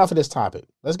 enough of this topic.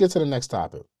 Let's get to the next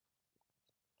topic.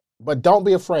 But don't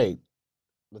be afraid.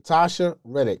 Latasha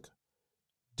Riddick,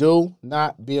 do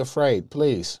not be afraid,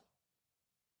 please.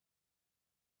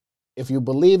 If you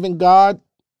believe in God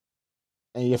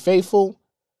and you're faithful,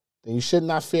 then you should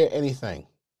not fear anything.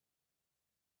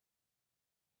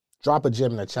 Drop a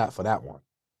gem in the chat for that one.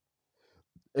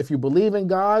 If you believe in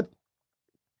God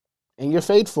and you're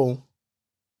faithful,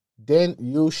 then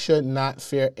you should not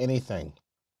fear anything.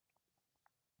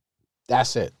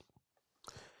 That's it.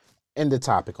 End the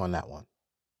topic on that one.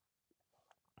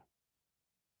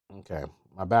 Okay.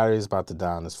 My battery is about to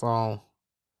die on this phone.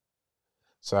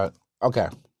 So, okay.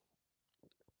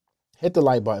 Hit the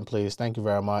like button, please. Thank you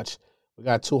very much. We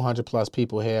got 200 plus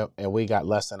people here, and we got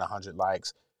less than 100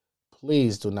 likes.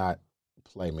 Please do not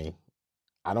play me.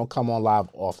 I don't come on live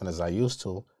often as I used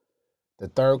to. The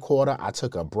third quarter, I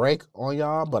took a break on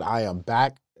y'all, but I am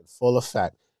back in full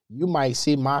effect. You might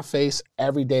see my face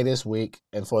every day this week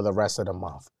and for the rest of the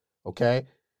month. Okay?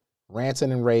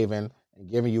 Ranting and raving and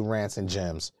giving you rants and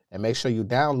gems. And make sure you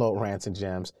download Rants and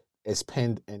Gems. It's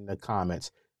pinned in the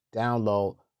comments.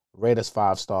 Download, rate us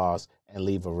 5 stars, and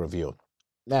leave a review.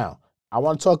 Now, I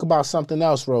want to talk about something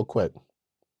else real quick.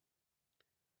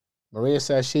 Maria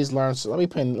says she's learned. So let me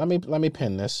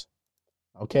pin this.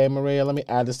 Okay, Maria, let me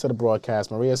add this to the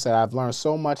broadcast. Maria said, I've learned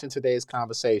so much in today's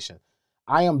conversation.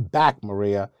 I am back,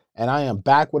 Maria, and I am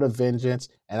back with a vengeance,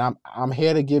 and I'm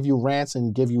here to give you rants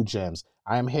and give you gems.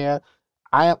 I am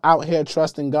out here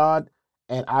trusting God,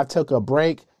 and I took a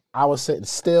break. I was sitting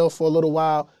still for a little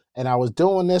while, and I was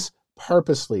doing this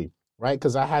purposely, right?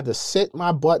 Because I had to sit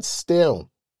my butt still.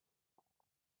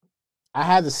 I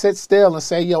had to sit still and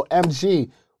say, yo,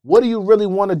 MG, what do you really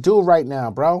want to do right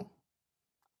now, bro?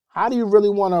 How do you really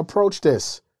want to approach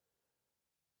this?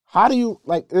 How do you,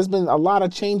 like, there's been a lot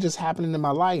of changes happening in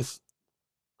my life.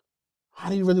 How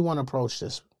do you really want to approach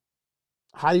this?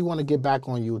 How do you want to get back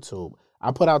on YouTube?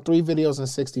 I put out 3 videos in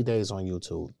 60 days on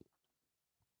YouTube.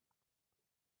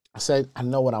 I said, I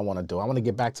know what I want to do. I want to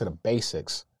get back to the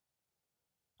basics.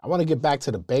 I want to get back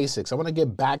to the basics. I want to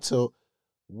get back to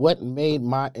what made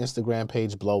my Instagram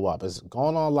page blow up. Is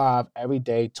going on live every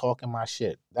day talking my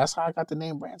shit. That's how I got the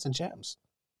name Rants and Gems.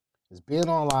 Is being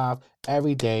on live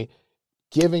every day,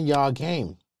 giving y'all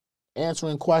game,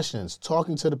 answering questions,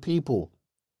 talking to the people.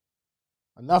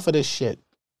 Enough of this shit.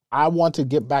 I want to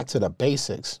get back to the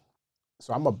basics.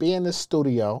 So I'm going to be in this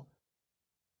studio,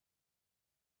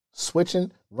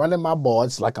 switching, running my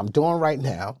boards like I'm doing right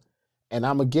now, and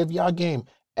I'm going to give y'all game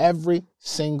every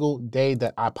single day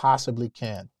that I possibly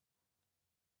can.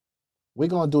 We're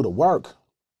going to do the work.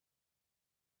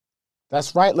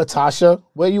 That's right, Latasha.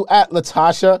 Where you at,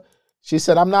 Latasha? She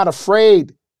said, I'm not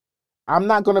afraid. I'm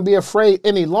not going to be afraid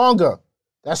any longer.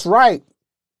 That's right.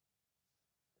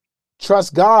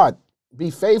 Trust God.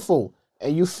 Be faithful.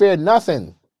 And you fear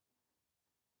nothing.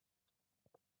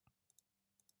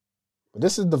 But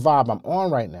this is the vibe I'm on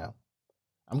right now.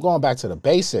 I'm going back to the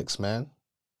basics, man.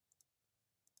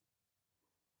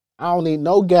 I don't need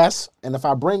no guests. And if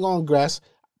I bring on guests,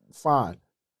 fine.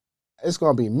 It's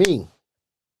going to be me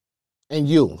and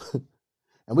you.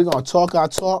 And we're going to talk our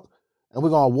talk. And we're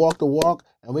going to walk the walk.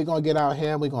 And we're going to get out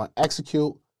here and we're going to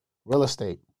execute real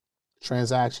estate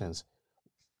transactions.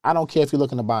 I don't care if you're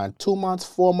looking to buy in 2 months,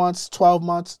 4 months, 12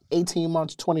 months, 18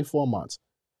 months, 24 months.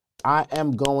 I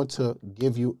am going to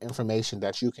give you information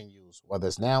that you can use, whether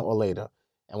it's now or later.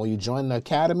 And when you join the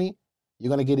academy, you're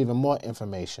going to get even more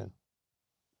information.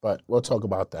 But we'll talk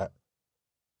about that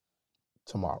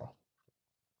tomorrow.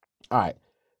 All right.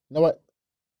 You know what?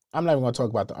 I'm not even going to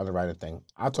talk about the underwriting thing.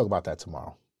 I'll talk about that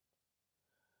tomorrow.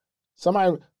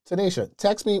 Somebody, Tanisha,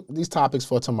 text me these topics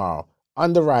for tomorrow.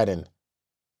 Underwriting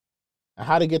and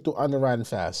how to get through underwriting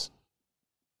fast.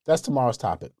 That's tomorrow's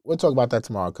topic. We'll talk about that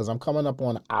tomorrow because I'm coming up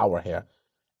on an hour here.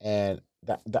 And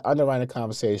the underwriting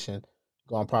conversation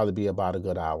going to probably be about a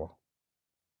good hour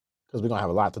because we're going to have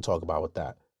a lot to talk about with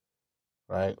that,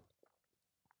 right?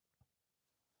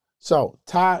 So,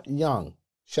 Ty Young,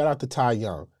 shout out to Ty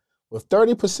Young. With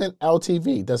 30%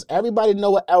 LTV, does everybody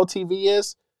know what LTV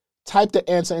is? Type the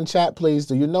answer in chat, please.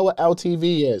 Do you know what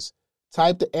LTV is?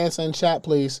 Type the answer in chat,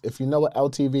 please, if you know what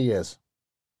LTV is.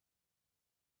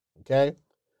 Okay?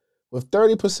 With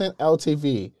 30%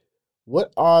 LTV,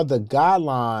 what are the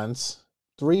guidelines?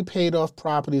 3 paid off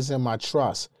properties in my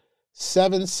trust,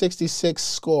 766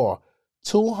 score,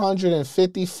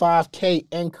 255K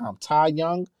income. Ty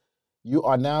Young, you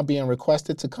are now being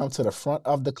requested to come to the front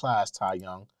of the class, Ty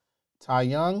Young. Ty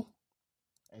Young,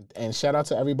 and shout out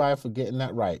to everybody for getting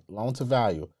that right. Loan to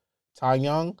value. Ty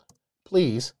Young,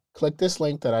 please click this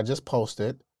link that I just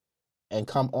posted and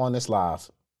come on this live.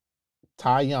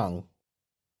 Ty Young,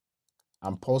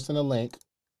 I'm posting a link.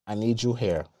 I need you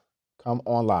here. Come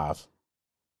on live.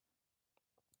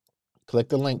 Click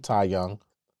the link, Ty Young,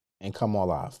 and come on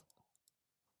live.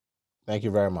 Thank you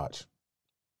very much.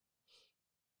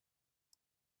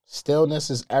 Stillness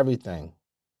is everything.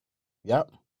 Yep.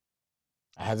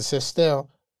 I had to sit still.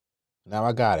 Now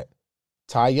I got it.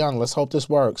 Ty Young, let's hope this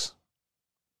works.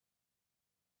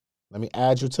 Let me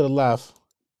add you to the left.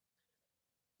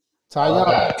 Ty Young.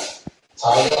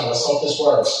 Ty Young, let's hope this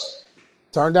works.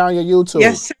 Turn down your YouTube.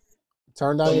 Yes, sir.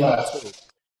 Turn down your YouTube.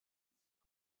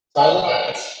 Ty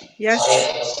Young. Yes. Ty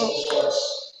Young, let's hope this works.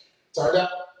 Turn down.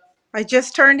 I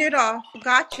just turned it off.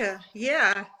 Gotcha.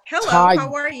 Yeah. Hello. Ty,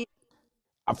 How are you?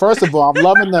 first of all, I'm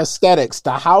loving the aesthetics.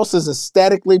 The house is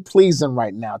aesthetically pleasing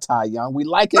right now, Ty Young. We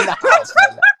liking the house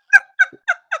right now.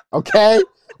 Okay?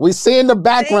 We see in the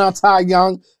background, Ty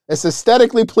Young. It's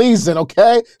aesthetically pleasing,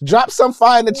 okay? Drop some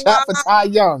fire in the chat for Ty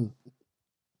Young.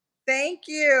 Thank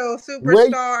you,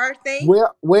 superstar.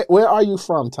 Where are you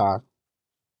from, Ty?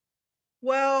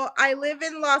 Well, I live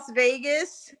in Las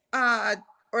Vegas,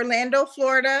 Orlando,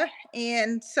 Florida,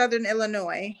 and Southern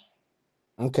Illinois.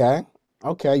 Okay.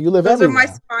 Okay. You live Those are my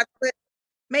everywhere. spots, but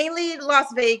mainly Las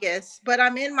Vegas. But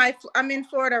I'm in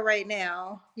Florida right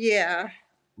now. Yeah.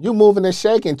 You moving and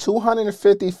shaking.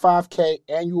 255K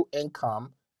annual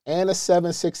income and a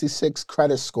 766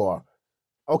 credit score.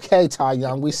 Okay, Ty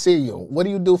Young, we see you. What do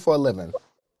you do for a living?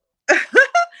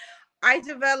 I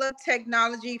develop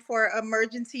technology for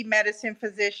emergency medicine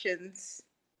physicians.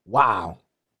 Wow.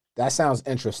 That sounds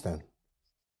interesting.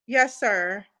 Yes,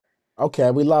 sir.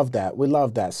 Okay, we love that. We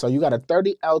love that. So you got a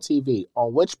 30 LTV.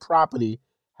 On which property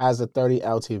has a 30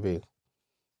 LTV?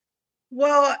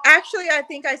 Well, actually, I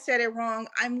think I said it wrong.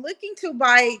 I'm looking to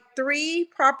buy 3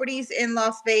 properties in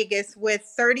Las Vegas with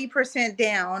 30%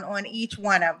 down on each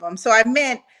one of them. So I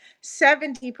meant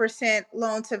 70%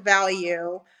 loan to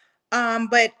value.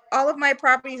 But all of my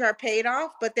properties are paid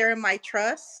off, but they're in my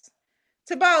trust.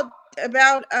 It's about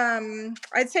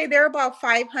I'd say they're about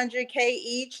 500K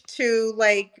each to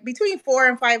like between 4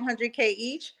 and 500K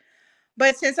each.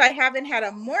 But since I haven't had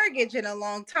a mortgage in a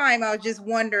long time, I was just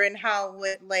wondering how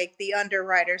would like the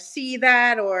underwriter see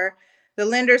that or the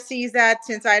lender sees that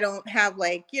since I don't have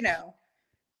like,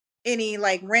 any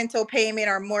like rental payment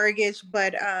or mortgage.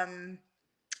 But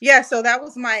yeah, so that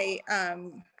was my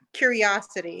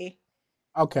curiosity.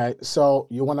 Okay, so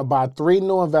you want to buy three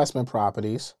new investment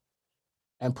properties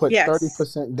and put Yes,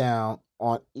 30% down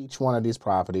on each one of these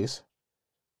properties.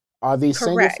 Are these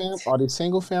correct. are these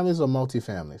single families or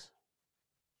multifamilies?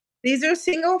 These are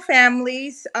single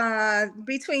families,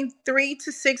 between 3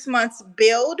 to 6 months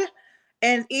build,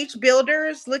 and each builder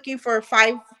is looking for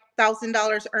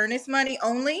 $5,000 earnest money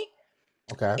only,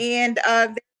 Okay. and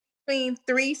between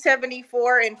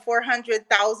 374 and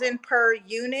 400,000 per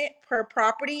unit per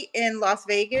property in Las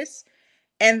Vegas,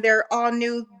 and they're all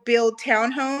new build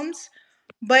townhomes.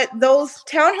 But those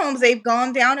townhomes, they've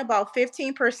gone down about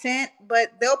 15%,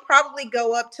 but they'll probably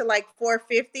go up to like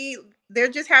 450. They're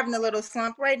just having a little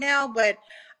slump right now, but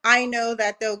I know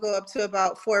that they'll go up to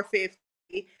about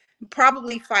 450,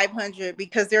 probably 500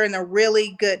 because they're in a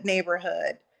really good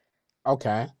neighborhood.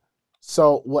 Okay.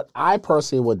 So what I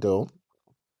personally would do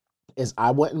is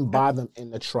I wouldn't buy them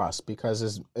in the trust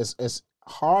because it's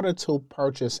harder to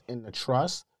purchase in the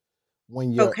trust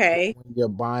Okay. when you're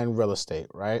buying real estate,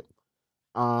 right?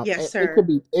 Yes, It sir.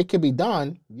 it could be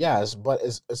done, yes, but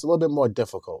it's a little bit more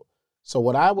difficult. So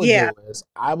what I would Yeah. do is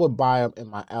I would buy them in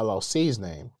my LLC's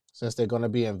name since they're going to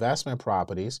be investment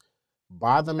properties.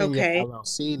 Buy them in your Okay.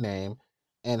 LLC name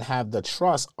and have the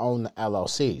trust own the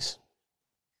LLCs.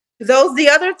 The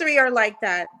other three are like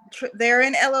that. They're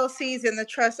in LLCs and the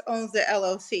trust owns the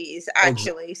LLCs Ex-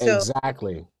 actually. So,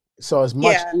 exactly. So it's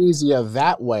much yeah. easier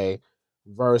that way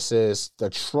versus the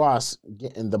trust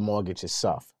getting the mortgage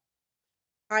itself.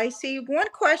 I see. One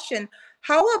question.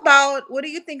 How about what do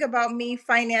you think about me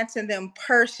financing them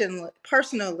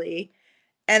personally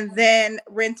and then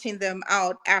renting them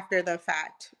out after the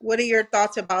fact? What are your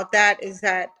thoughts about that? Is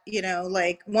that,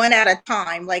 like one at a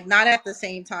time, like not at the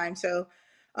same time? So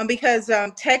because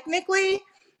technically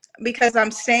because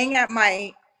I'm staying at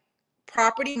my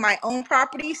own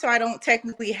property, so I don't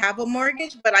technically have a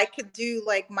mortgage, but I could do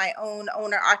like my own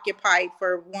owner occupied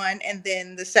for one and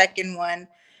then the second one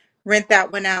rent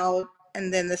that one out,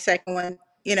 and then the second one,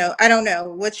 I don't know.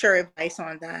 What's your advice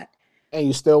on that? And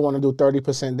you still want to do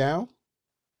 30% down?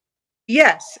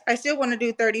 Yes, I still want to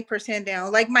do 30%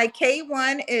 down. Like my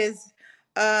K1 is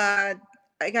uh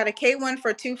I got a K1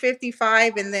 for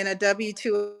 255 and then a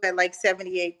W2 at like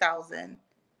 78,000.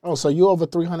 Oh, so you over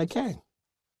 300K.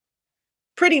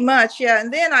 Pretty much, yeah.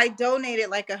 And then I donated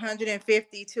like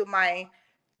 150 to my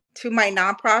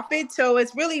nonprofit. So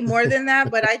it's really more than that,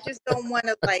 but I just don't want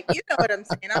to like, you know what I'm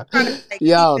saying? I'm trying to like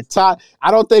keep Yo, it. Ty,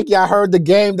 I don't think y'all heard the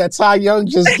game that Ty Young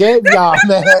just gave y'all,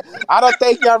 man. I don't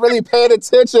think y'all really paid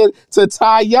attention to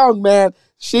Ty Young, man.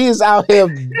 She's out here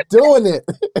doing it.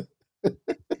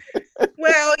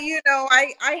 Well,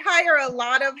 I hire a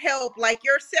lot of help like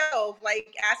yourself,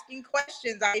 like asking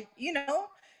questions.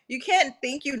 You can't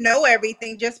think you know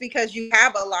everything just because you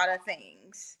have a lot of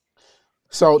things,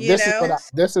 So you know?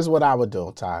 this is what I would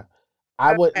do, Ty.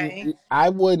 Okay. I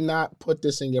would not put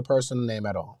this in your personal name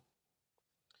at all.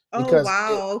 Oh, Because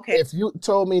wow. Okay. if you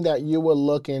told me that you were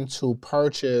looking to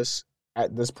purchase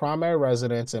at this primary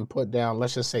residence and put down,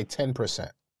 let's just say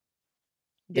 10%,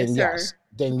 Yes, sir.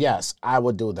 then yes, I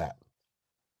would do that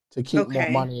to keep more Okay.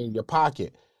 money in your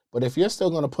pocket. But if you're still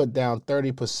going to put down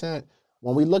 30%,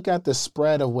 when we look at the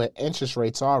spread of where interest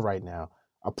rates are right now,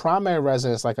 a primary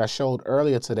residence, like I showed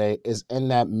earlier today, is in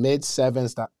that mid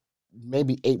sevens,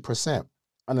 maybe 8%.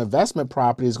 An investment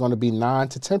property is going to be 9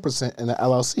 to 10% in the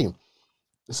LLC.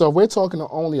 So if we're talking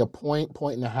only a point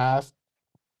and a half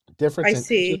difference I in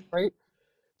interest see. rate,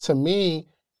 to me,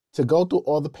 to go through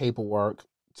all the paperwork,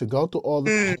 to go through all the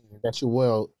Mm, pain that you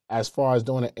will, as far as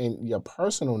doing it in your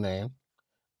personal name,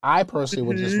 I personally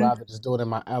would just hmm rather just do it in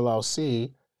my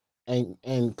LLC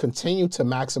and continue to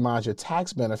maximize your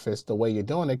tax benefits the way you're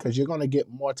doing it because you're going to get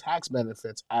more tax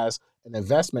benefits as an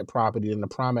investment property than the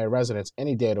primary residence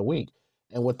any day of the week.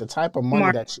 And with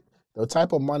Smart. the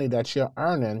type of money that you're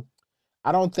earning,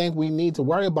 I don't think we need to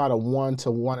worry about a 1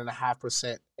 to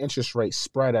 1.5% interest rate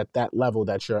spread at that level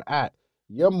that you're at.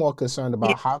 You're more concerned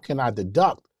Yeah. about how can I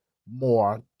deduct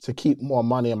more to keep more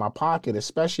money in my pocket,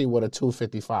 especially with a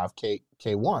 255K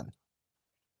K1.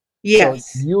 So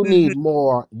Yes. Hmm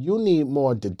you need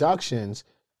more deductions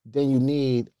than you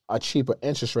need a cheaper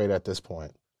interest rate at this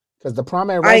point. Because the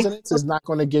primary I residence is not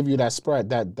going to give you that spread,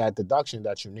 that deduction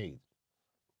that you need.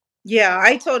 Yeah,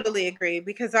 I totally agree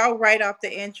because I'll write off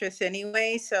the interest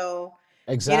anyway. So,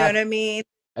 you know what I Exactly. mean?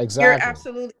 You're Exactly.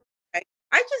 absolutely right.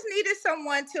 I just needed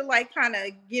someone to like kind of,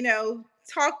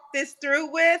 talk this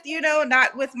through with,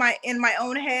 not with my in my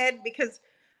own head because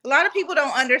a lot of people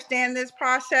don't understand this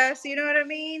process, you know what I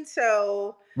mean?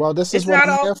 So, Well, this is it's what not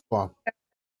I'm all here for.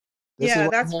 This is yeah,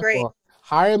 what I'm that's here great. for.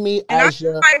 Hire me And I as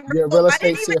my your robe, real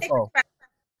estate CFO.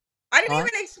 I didn't Huh?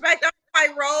 even expect my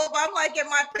robe. I'm like in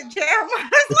my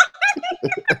pajamas.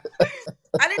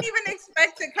 I didn't even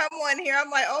expect to come on here.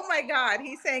 I'm like, oh my God,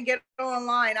 he's saying get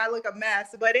online. I look a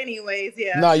mess. But anyways,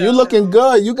 yeah. No, you looking So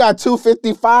good. You got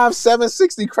 255,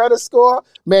 760 credit score.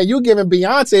 Man, you giving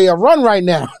Beyonce a run right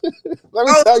now. Let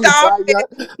me oh tell you, stop Ty it.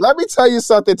 Young. Let me tell you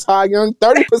something, Ty Young.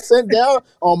 30% down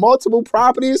on multiple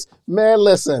properties. Man,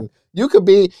 listen, you could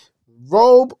be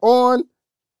robe on.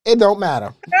 It don't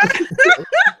matter.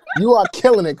 You are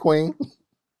killing it, Queen.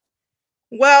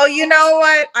 Well, you know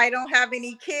what? I don't have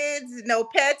any kids, no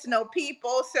pets, no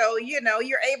people. So, you're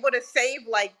able to save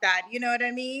like that. You know what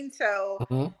I mean? So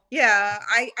Mhm. yeah,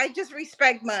 I just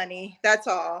respect money. That's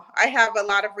all. I have a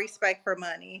lot of respect for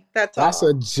money. That's That's a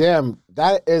all. gem.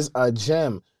 That is a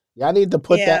gem. Y'all need to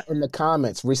put Yeah. that in the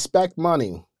comments. Respect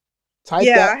money. Type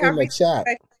Yeah. that I in have the chat.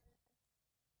 respect.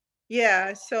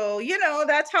 Yeah, so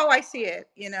that's how I see it,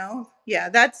 Yeah,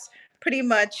 that's pretty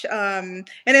much and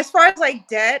as far as like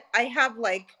debt, I have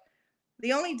like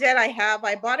the only debt I have,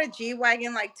 I bought a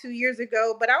G-Wagon like 2 years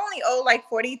ago, but I only owe like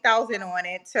 40,000 on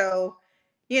it. So,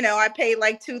 I paid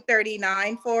like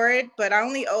 239 for it, but I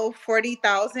only owe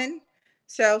 40,000.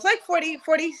 So, it's like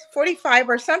 45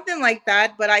 or something like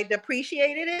that, but I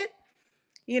depreciated it,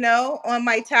 on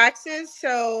my taxes.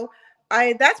 So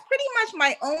I that's pretty much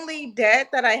my only debt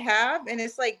that I have, and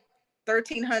it's like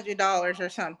 $1,300 or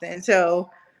something. So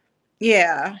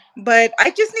yeah, but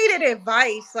I just needed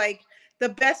advice. Like the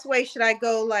best way should I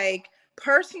go like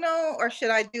personal or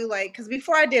should I do like because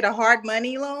before I did a hard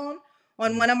money loan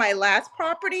on one of my last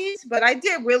properties, but I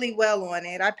did really well on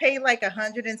it. I paid like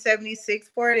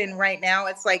 176 for it, and right now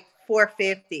it's like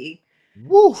 450.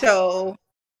 Woo. So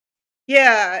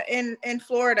yeah, in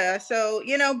Florida. So,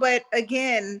 but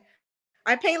again,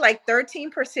 I pay like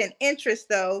 13% interest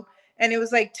though, and it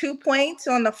was like 2 points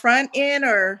on the front end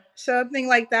or something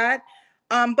like that.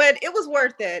 But it was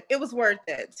worth it. It was worth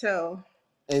it. So,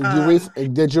 And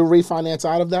um, did you refinance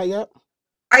out of that yet?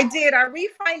 I did. I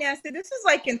refinanced it. This is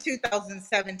like in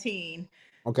 2017,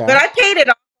 but Okay. I paid it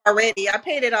off already. I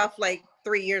paid it off like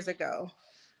 3 years ago.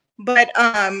 But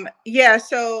yeah,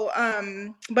 so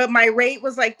but my rate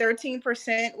was like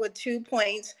 13% with 2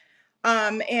 points.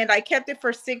 And I kept it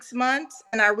for 6 months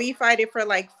and I refied it for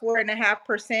like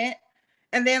 4.5%.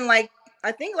 And then like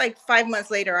I think like 5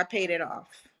 months later I paid it off.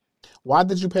 Why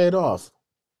did you pay it off?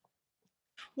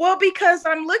 Well, because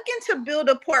I'm looking to build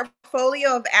a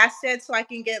portfolio of assets so I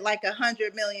can get like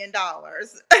 $100 million.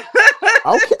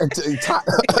 Okay. Ty,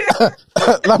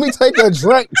 let me take a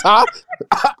drink, Ty.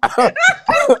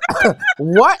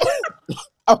 What?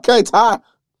 Okay, Ty.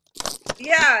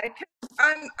 Yeah, 'cause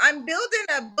I'm building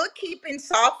a bookkeeping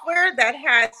software that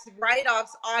has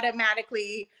write-offs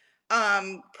automatically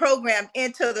programmed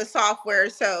into the software.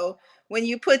 So when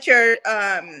you put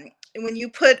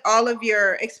all of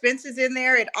your expenses in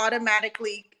there, it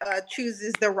automatically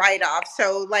chooses the write-off.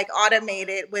 So like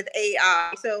automated with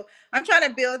AI. So I'm trying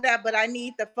to build that, but I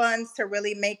need the funds to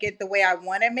really make it the way I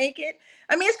want to make it.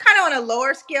 I mean, it's kind of on a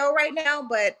lower scale right now,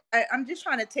 but I'm just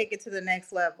trying to take it to the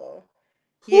next level.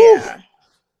 Whew. Yeah.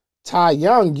 Ty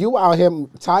Young, you out here.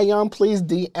 Ty Young, please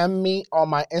DM me on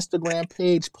my Instagram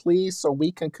page, please, so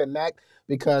we can connect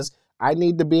because I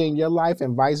need to be in your life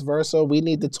and vice versa. We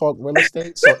need to talk real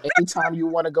estate. So anytime you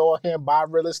want to go ahead and buy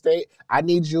real estate, I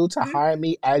need you to Mhm. hire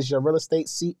me as your real estate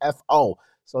CFO.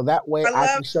 So that way I I love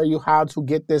can show you how to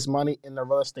get this money in the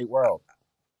real estate world.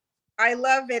 I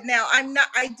love it. Now, I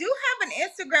do have an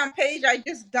Instagram page. I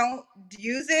just don't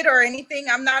use it or anything.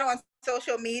 I'm not on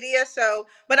social media, so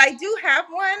but I do have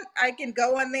one. I can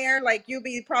go on there. Like you'll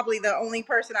be probably the only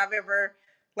person I've ever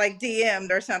like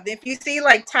DM'd or something. If you see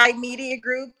like Tide Media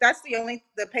Group, that's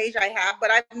the page I have, but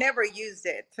I've never used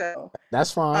it. So,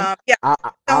 That's fine. yeah,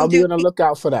 I'll don't be do on the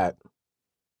lookout for that.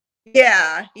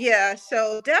 Yeah, yeah.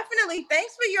 So definitely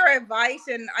thanks for your advice.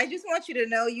 And I just want you to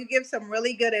know you give some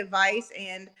really good advice.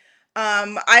 And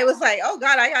I was like, oh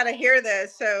God, I gotta hear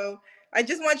this. So I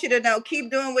just want you to know,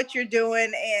 keep doing what you're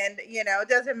doing. And it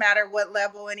doesn't matter what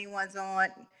level anyone's on.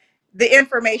 The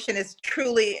information is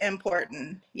truly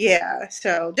important. Yeah.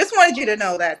 So just wanted you to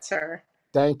know that, sir.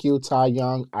 Thank you, Ty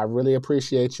Young. I really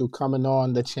appreciate you coming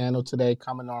on the channel today,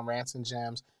 coming on Rants and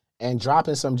Gems. and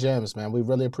dropping some gems, man. We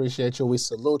really appreciate you. We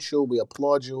salute you. We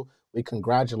applaud you. We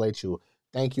congratulate you.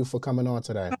 Thank you for coming on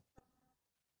today.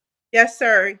 Yes,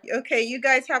 sir. Okay, you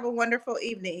guys have a wonderful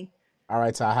evening. All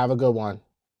right, Ty, have a good one.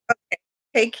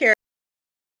 Take care.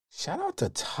 Shout out to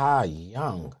Ty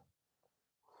Young.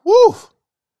 Woo!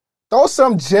 Throw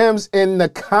some gems in the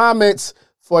comments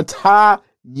for Ty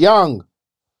Young.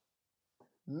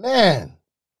 Man,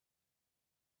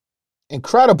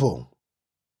 incredible.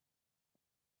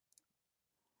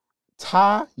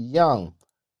 Ty Young.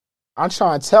 I'm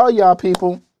trying to tell y'all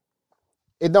people,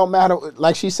 it don't matter.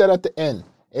 Like she said at the end,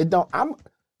 it don't.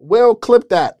 We'll clip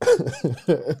that.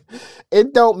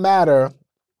 It don't matter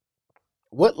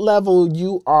what level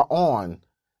you are on.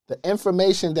 The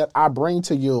information that I bring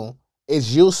to you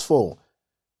is useful.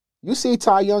 You see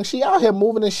Ty Young, she out here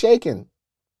moving and shaking.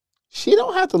 She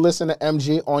don't have to listen to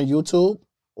MG on YouTube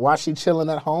while she chilling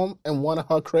at home in one of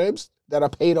her cribs that are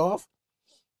paid off.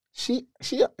 She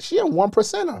a one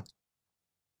percenter.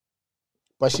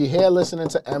 But she here listening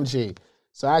to MG.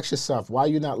 So ask yourself, why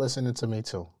you not listening to me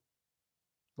too?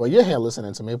 Well, you're here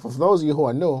listening to me. But for those of you who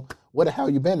are new, where the hell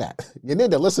you been at? You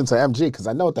need to listen to MG because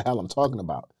I know what the hell I'm talking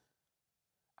about.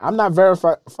 I'm not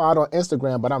verified on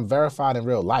Instagram, but I'm verified in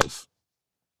real life.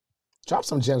 Drop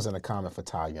some gems in the comment for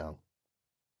Ty Young.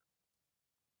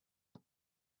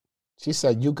 She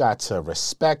said, you got to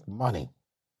respect money.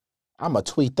 I'm going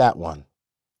to tweet that one.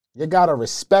 You got to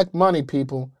respect money,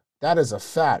 people. That is a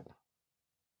fact.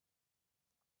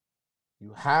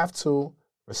 You have to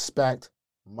respect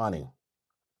money.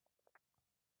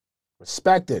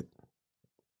 Respect it.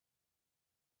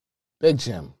 Big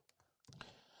Jim.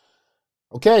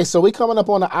 Okay, so we coming up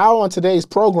on an hour on today's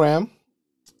program.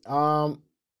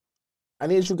 I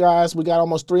need you guys. We got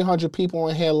almost 300 people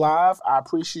on here live. I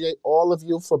appreciate all of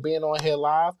you for being on here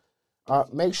live.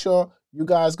 Make sure you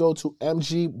guys go to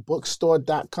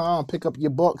mgbookstore.com. Pick up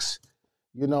your books.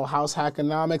 You know, House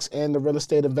Hackonomics and the Real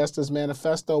Estate Investors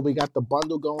Manifesto. We got the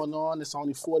bundle going on. It's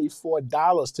only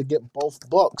 $44 to get both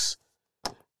books.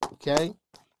 Okay?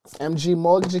 MG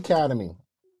Mortgage Academy.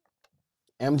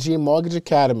 MG Mortgage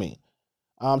Academy.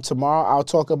 Tomorrow I'll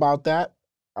talk about that.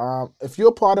 If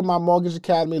you're part of my Mortgage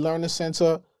Academy Learning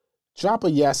Center, drop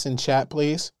a yes in chat,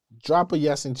 please. Drop a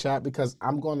yes in chat because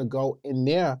I'm going to go in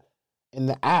there in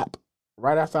the app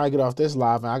right after I get off this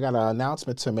live, and I got an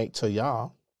announcement to make to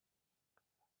y'all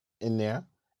in there.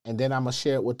 And then I'm going to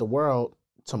share it with the world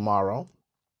tomorrow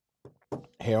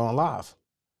here on live.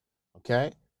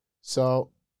 Okay? So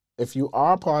if you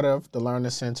are part of the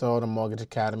Learning Center or the Mortgage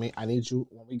Academy, I need you,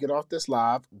 when we get off this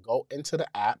live, go into the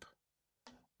app.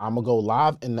 I'm going to go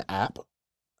live in the app,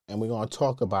 and we're going to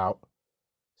talk about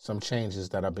some changes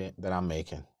that I'm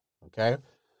making. Okay?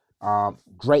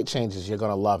 Great changes. You're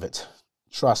going to love it.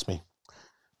 Trust me.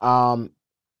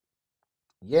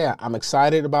 Yeah, I'm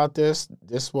excited about this.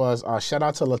 This was shout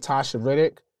out to Latasha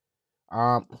Riddick,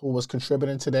 who was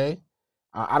contributing today.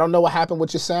 I don't know what happened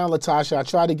with your sound, Latasha. I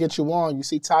tried to get you on. You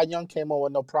see, Ty Young came on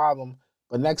with no problem.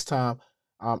 But next time,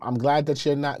 I'm glad that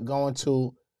you're not going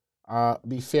to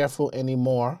be fearful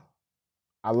anymore.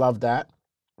 I love that.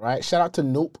 Right? Shout out to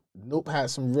Noop. Noop had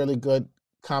some really good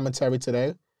commentary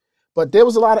today. But there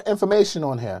was a lot of information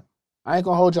on here. I ain't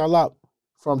going to hold y'all up.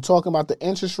 From talking about the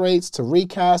interest rates to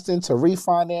recasting to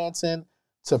refinancing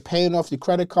to paying off your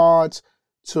credit cards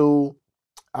to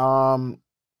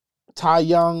Ty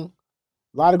Young.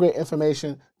 A lot of great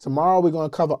information. Tomorrow we're going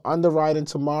to cover underwriting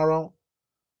tomorrow.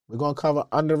 We're going to cover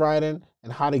underwriting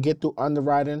and how to get through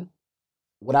underwriting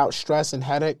without stress and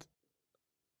headache.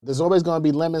 There's always going to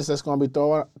be lemons that's going to be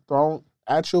thrown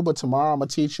at you, but tomorrow I'm going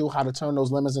to teach you how to turn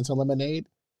those lemons into lemonade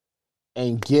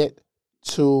and get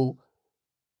to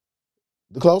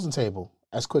the closing table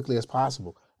as quickly as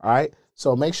possible. All right?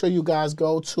 So make sure you guys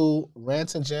go to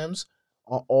Rants and Gems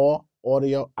on all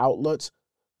audio outlets.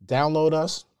 Download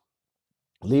us.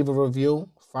 Leave a review,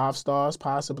 5 stars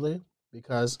possibly,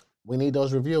 because we need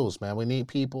those reviews, man. We need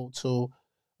people to,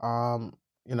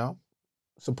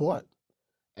 support.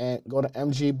 And go to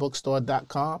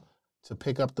mgbookstore.com to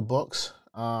pick up the books.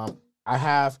 I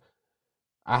have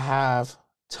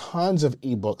tons of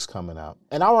ebooks coming out.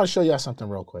 And I want to show y'all something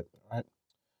real quick, right?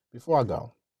 Before I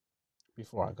go,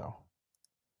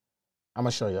 I'm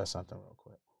going to show y'all something real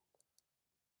quick.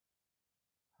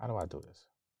 How do I do this?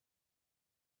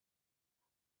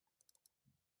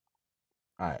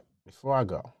 All right, before I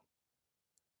go,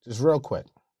 just real quick,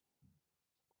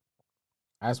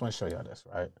 I just want to show y'all this,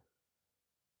 right?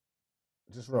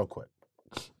 Just real quick.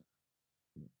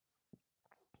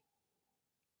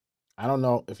 I don't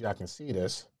know if y'all can see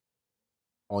this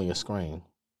on your screen.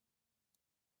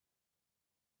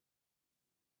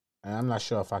 And I'm not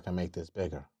sure if I can make this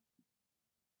bigger.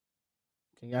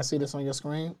 Can y'all see this on your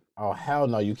screen? Oh, hell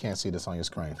no, you can't see this on your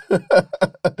screen.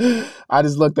 I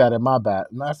just looked at it. My bad.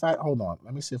 Matter of fact, hold on.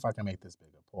 Let me see if I can make this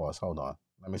bigger. Pause. Hold on.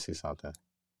 Let me see something.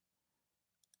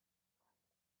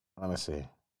 Let me see.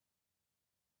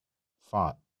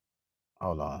 Font.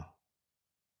 Hold on.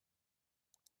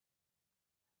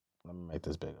 Let me make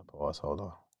this bigger. Pause. Hold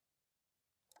on.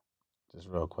 Just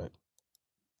real quick.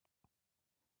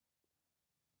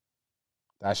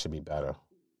 That should be better.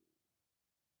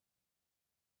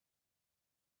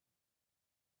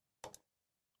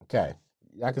 Okay.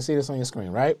 Y'all can see this on your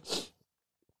screen, right?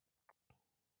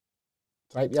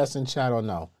 Type yes in chat or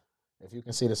no if you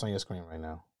can see this on your screen right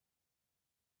now.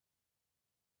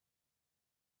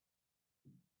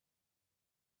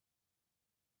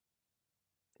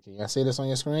 Can y'all see this on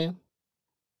your screen?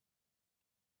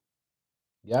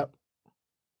 Yep.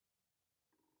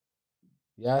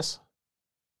 Yes.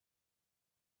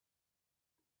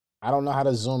 I don't know how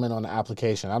to zoom in on the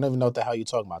application. I don't even know what the hell you're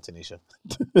talking about, Tanisha.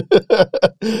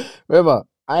 Remember,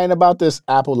 I ain't about this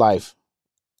Apple life.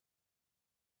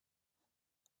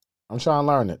 I'm trying to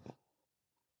learn it.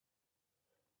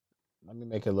 Let me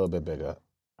make it a little bit bigger.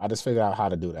 I just figured out how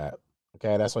to do that.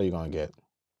 Okay, that's what you're going to get.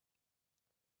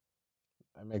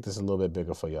 I make this a little bit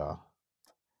bigger for y'all.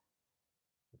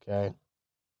 Okay.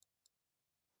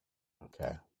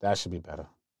 Okay, that should be better.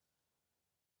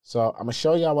 So I'm going to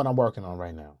show y'all what I'm working on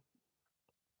right now.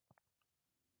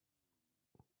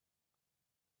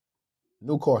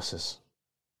 New courses.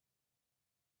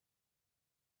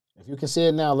 If you can see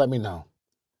it now, let me know.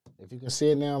 If you can see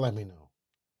it now, let me know.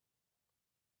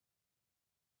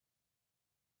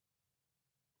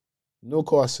 New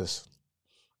courses.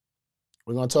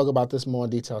 We're going to talk about this more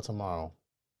in detail tomorrow.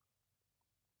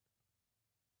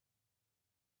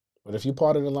 But if you're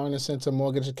part of the Learning Center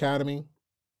Mortgage Academy,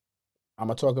 I'm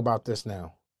going to talk about this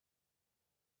now.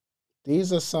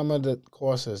 These are some of the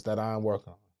courses that I'm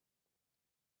working on.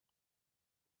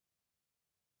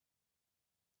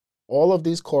 All of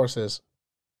these courses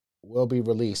will be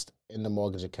released in the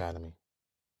Mortgage Academy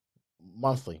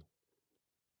monthly.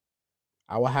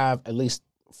 I will have at least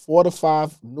 4 to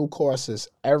 5 new courses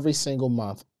every single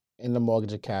month in the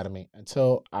Mortgage Academy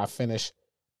until I finish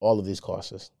all of these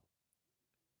courses.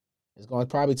 It's going to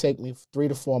probably take me 3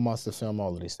 to 4 months to film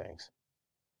all of these things.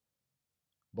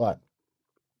 But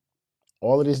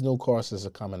all of these new courses are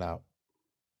coming out.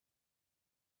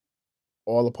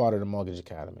 All a part of the Mortgage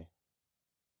Academy.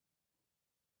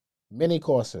 Mini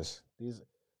courses.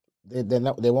 They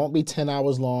won't be 10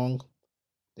 hours long.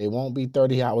 They won't be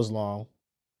 30 hours long.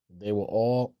 They will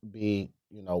all be,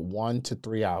 1 to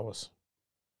 3 hours.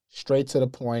 Straight to the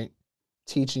point,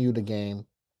 teaching you the game,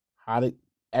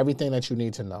 everything that you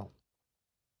need to know.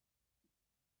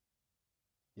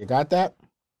 You got that?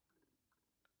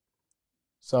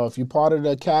 So if you're part of the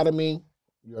academy,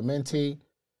 you're a mentee,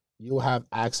 you will have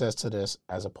access to this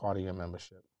as a part of your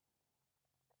membership.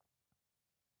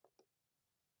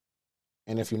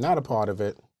 And if you're not a part of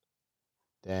it,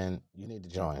 then you need to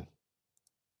join.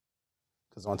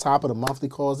 Because on top of the monthly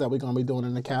calls that we're going to be doing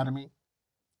in the academy,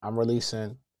 I'm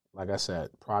releasing, like I said,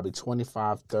 probably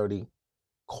 25, 30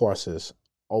 courses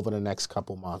over the next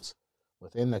couple months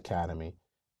within the academy.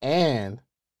 And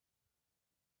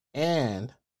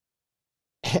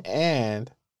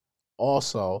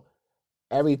also,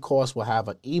 every course will have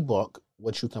an ebook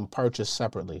which you can purchase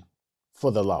separately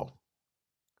for the low.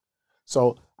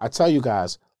 So I tell you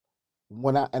guys, I'm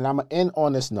gonna end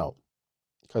on this note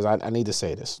because I need to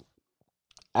say this.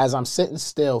 As I'm sitting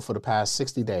still for the past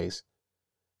 60 days,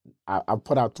 I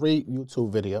put out 3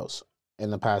 YouTube videos in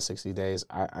the past 60 days.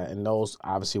 And those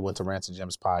obviously went to Rants and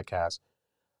Gems podcast,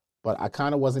 but I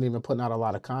kind of wasn't even putting out a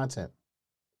lot of content.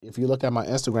 If you look at my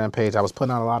Instagram page, I was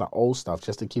putting out a lot of old stuff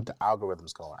just to keep the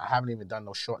algorithms going. I haven't even done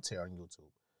no shorts here on YouTube.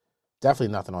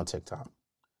 Definitely nothing on TikTok.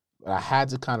 But I had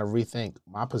to kind of rethink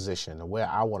my position and where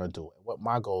I want to do it, what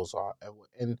my goals are,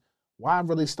 and why I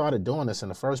really started doing this in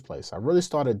the first place. I really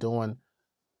started doing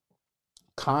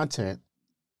content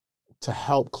to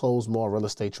help close more real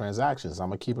estate transactions. I'm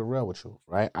going to keep it real with you,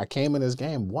 right? I came in this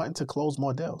game wanting to close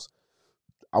more deals.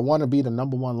 I want to be the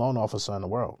 #1 loan officer in the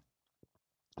world.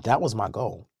 That was my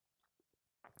goal.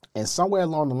 And somewhere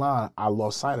along the line, I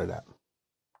lost sight of that.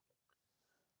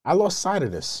 I lost sight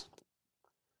of this.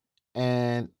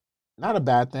 And not a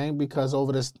bad thing, because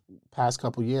over this past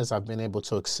couple years, I've been able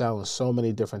to excel in so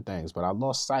many different things. But I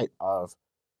lost sight of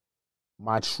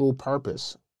my true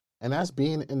purpose, and that's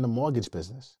being in the mortgage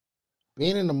business.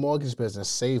 Being in the mortgage business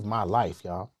saved my life,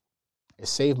 y'all. It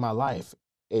saved my life.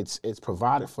 It's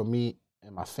provided for me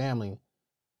and my family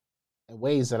in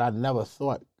ways that I never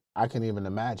thought I could even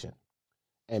imagine.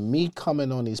 And me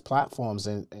coming on these platforms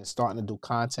and starting to do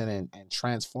content and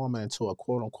transforming into a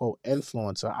quote unquote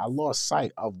influencer, I lost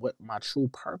sight of what my true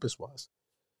purpose was.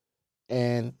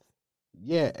 And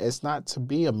yeah, it's not to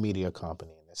be a media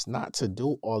company. It's not to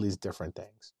do all these different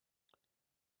things.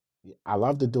 I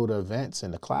love to do the events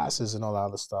and the classes and all that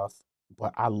other stuff,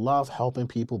 but I love helping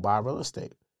people buy real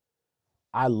estate.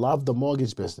 I love the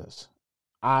mortgage business.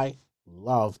 I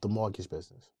love the mortgage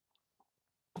business.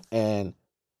 And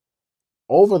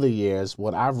over the years,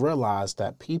 what I've realized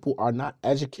that people are not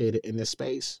educated in this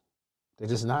space. They're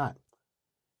just not.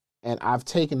 And I've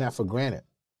taken that for granted.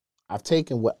 I've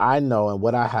taken what I know and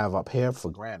what I have up here for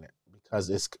granted because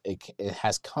it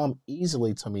has come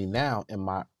easily to me now in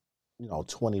my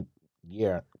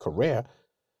 20-year career,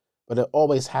 but it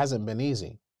always hasn't been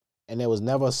easy. And there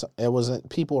wasn't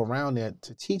people around there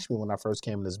to teach me when I first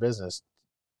came in this business.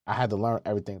 I had to learn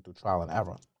everything through trial and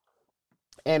error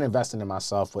and investing in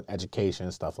myself with education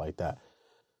and stuff like that.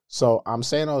 So I'm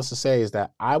saying all this to say is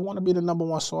that I want to be the number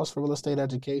one source for real estate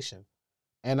education.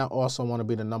 And I also want to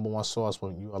be the number one source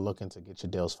when you are looking to get your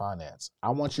deals financed.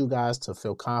 I want you guys to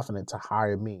feel confident to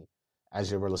hire me as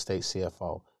your real estate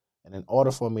CFO. And in order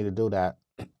for me to do that,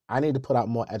 I need to put out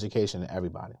more education to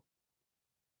everybody.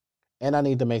 And I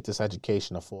need to make this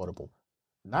education affordable.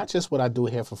 Not just what I do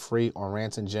here for free on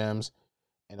Rants and Gems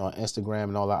and on Instagram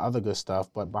and all that other good stuff,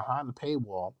 but behind the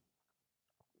paywall.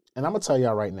 And I'm going to tell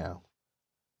y'all right now,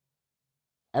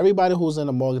 everybody who's in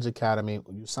the Mortgage Academy,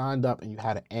 you signed up and you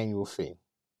had an annual fee.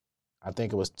 I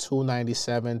think it was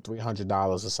 $297,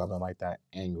 $300 or something like that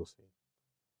annual fee.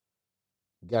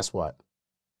 Guess what?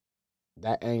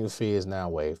 That annual fee is now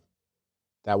waived.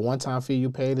 That one-time fee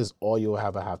you paid is all you'll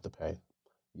ever have to pay.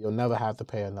 You'll never have to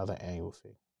pay another annual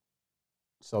fee.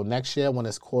 So next year, when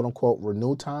it's quote-unquote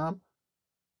renew time,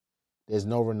 there's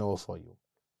no renewal for you.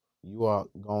 You are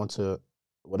going to,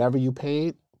 whatever you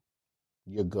paid,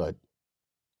 you're good.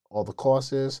 All the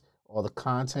courses, all the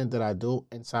content that I do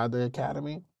inside the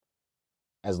academy,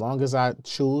 as long as I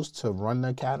choose to run the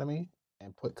academy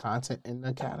and put content in the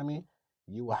academy,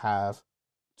 you will have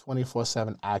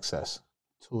 24/7 access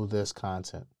to this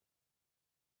content.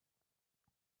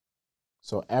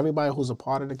 So everybody who's a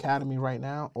part of the academy right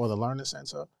now or the learning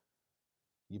center,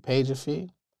 you paid your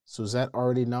fee. Suzette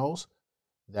already knows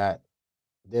that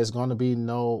there's going to be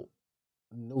no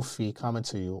new fee coming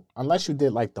to you unless you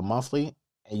did like the monthly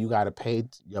and you got to pay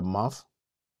your month.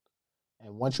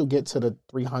 And once you get to the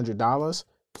 $300,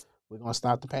 we're going to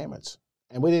stop the payments.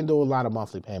 And we didn't do a lot of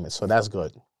monthly payments, so that's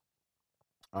good.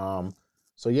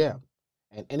 So yeah,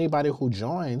 and anybody who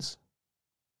joins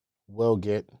will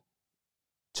get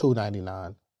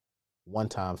 $299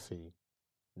 one-time fee,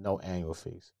 no annual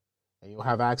fees, and you'll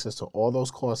have access to all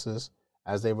those courses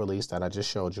as they release that I just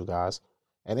showed you guys,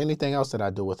 and anything else that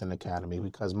I do within the academy.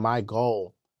 Because my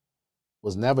goal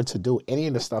was never to do any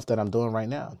of the stuff that I'm doing right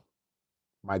now.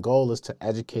 My goal is to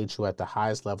educate you at the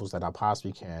highest levels that I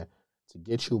possibly can, to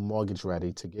get you mortgage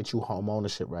ready, to get you home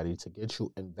ownership ready, to get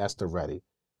you investor ready.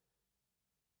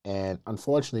 And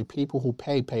unfortunately, people who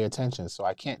pay attention. So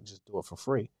I can't just do it for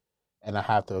free. And I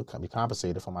have to be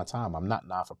compensated for my time. I'm not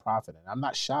not-for-profit. And I'm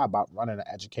not shy about running an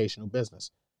educational business.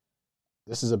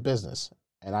 This is a business.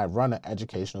 And I run an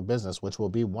educational business, which will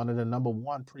be one of the number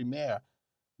one premier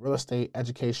real estate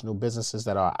educational businesses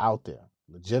that are out there.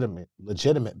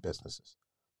 Legitimate businesses.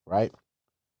 Right?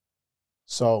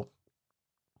 So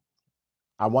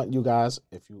I want you guys,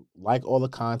 if you like all the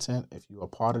content, if you're a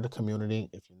part of the community,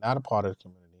 if you're not a part of the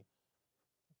community,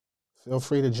 feel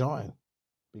free to join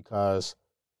because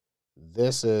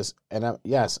this is, and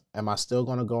yes, am I still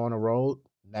going to go on the road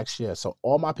next year? So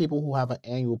all my people who have an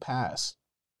annual pass,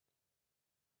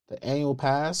 the annual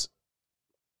pass,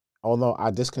 although I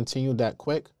discontinued that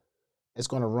quick, it's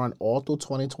going to run all through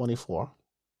 2024.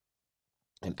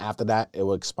 And after that, it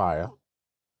will expire.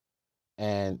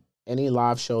 And any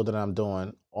live show that I'm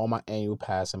doing, all my annual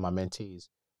pass and my mentees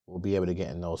will be able to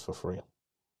get in those for free.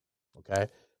 Okay?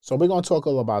 So we're going to talk a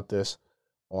little about this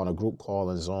on a group call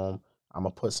in Zoom. I'm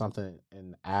going to put something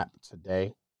in the app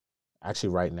today, actually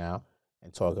right now,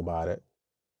 and talk about it.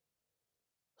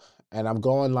 And I'm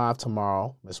going live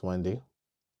tomorrow, Miss Wendy.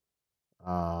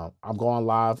 I'm going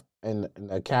live in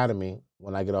the academy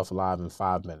when I get off live in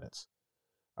 5 minutes.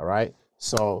 All right?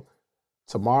 So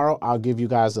tomorrow, I'll give you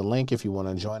guys the link. If you want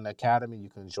to join the academy, you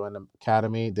can join the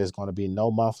academy. There's going to be no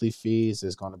monthly fees.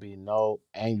 There's going to be no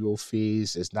annual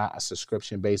fees. It's not a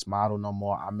subscription-based model no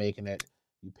more. I'm making it,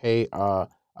 you pay a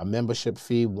membership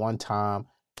fee one time,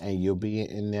 and you'll be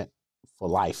in it for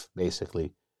life,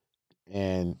 basically.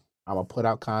 And I'm going to put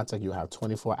out content. You have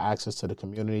 24 access to the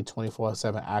community,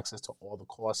 24/7 access to all the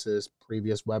courses,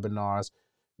 previous webinars.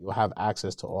 You'll have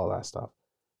access to all that stuff.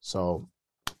 So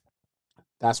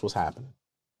that's what's happening.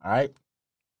 All right.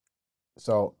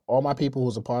 So all my people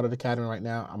who's a part of the academy right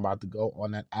now, I'm about to go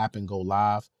on that app and go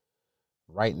live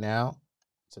right now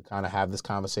to kind of have this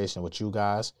conversation with you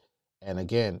guys. And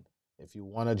again, if you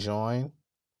want to join,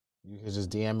 you can just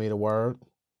DM me the word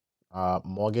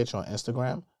mortgage on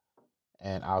Instagram,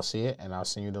 and I'll see it, and I'll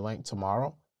send you the link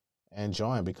tomorrow, and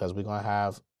join, because we're gonna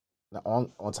have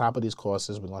on top of these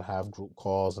courses, we're gonna have group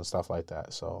calls and stuff like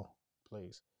that. So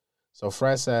please. So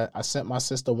Fred said, I sent my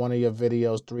sister one of your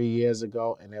videos 3 years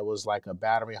ago, and there was like a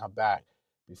battery in her back.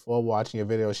 Before watching your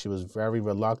video, she was very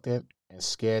reluctant and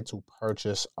scared to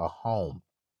purchase a home.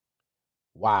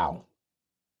 Wow.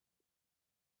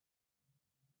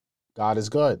 God is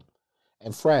good.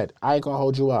 And Fred, I ain't gonna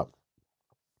hold you up.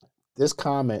 This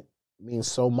comment means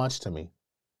so much to me.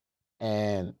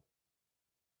 And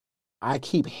I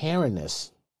keep hearing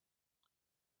this.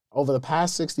 Over the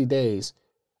past 60 days,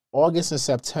 August and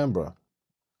September,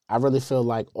 I really feel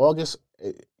like August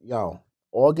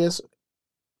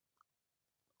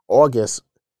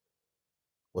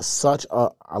was such a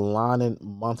aligning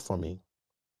month for me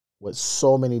with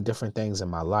so many different things in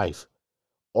my life.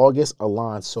 August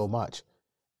aligned so much.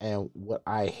 And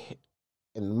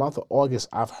in the month of August,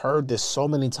 I've heard this so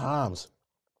many times.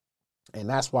 And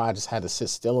that's why I just had to sit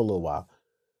still a little while,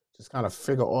 just kind of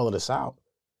figure all of this out.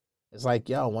 It's like,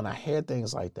 yo, when I hear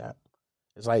things like that,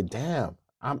 it's like, damn,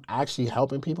 I'm actually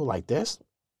helping people like this.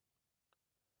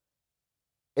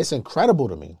 It's incredible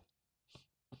to me.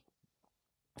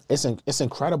 It's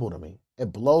incredible to me.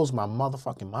 It blows my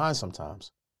motherfucking mind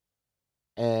sometimes.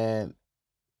 And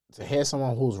to hear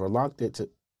someone who's reluctant to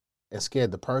and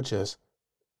scared to purchase,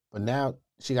 but now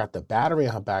she got the battery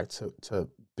in her back to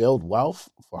build wealth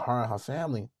for her and her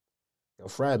family. Yo,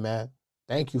 Fred, man,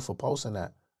 thank you for posting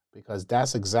that, because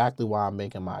that's exactly why I'm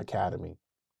making my academy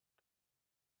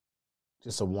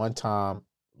just a one-time,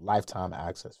 lifetime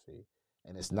access fee.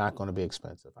 And it's not going to be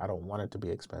expensive. I don't want it to be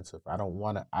expensive. I don't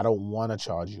want to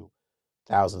charge you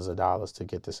thousands of dollars to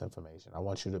get this information. I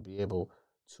want you to be able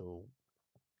to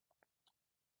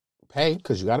pay,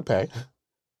 because you got to pay,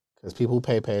 because people who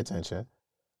pay attention.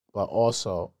 But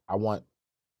also, I want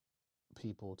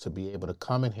people to be able to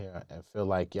come in here and feel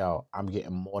like, yo, I'm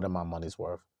getting more than my money's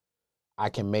worth. I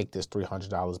can make this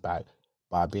 $300 back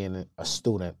by being a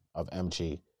student of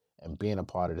MG and being a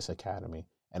part of this academy.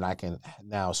 And I can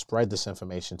now spread this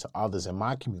information to others in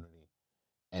my community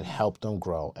and help them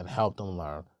grow and help them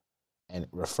learn and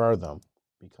refer them,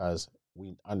 because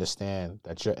we understand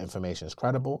that your information is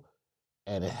credible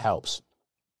and it helps.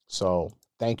 So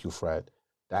thank you, Fred.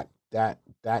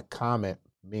 That comment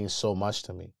means so much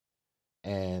to me.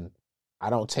 And I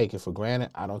don't take it for granted.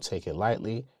 I don't take it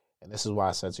lightly. And this is why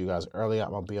I said to you guys earlier,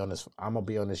 I'm gonna be on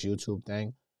this YouTube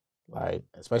thing. Like,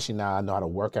 especially now I know how to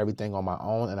work everything on my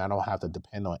own and I don't have to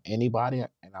depend on anybody,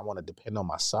 and I want to depend on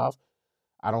myself.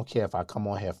 I don't care if I come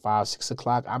on here 5, 6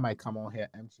 o'clock. I might come on here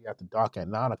empty after dark at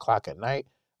 9 o'clock at night.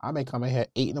 I may come in here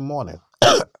 8 in the morning.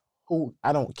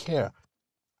 I don't care.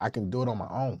 I can do it on my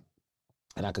own.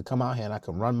 And I could come out here and I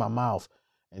can run my mouth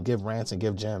and give rants and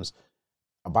give gems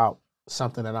about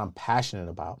something that I'm passionate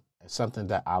about and something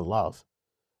that I love.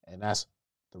 And that's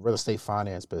the real estate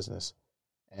finance business.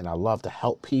 And I love to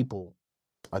help people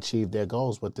achieve their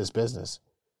goals with this business.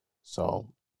 So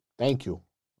thank you,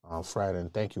 Fred,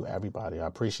 and thank you, everybody. I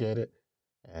appreciate it.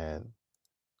 And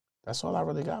that's all I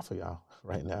really got for y'all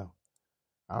right now.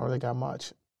 I don't really got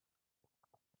much.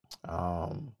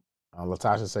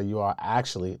 Latasha said, you are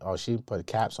actually, she put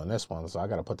caps on this one, so I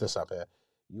got to put this up here.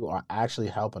 You are actually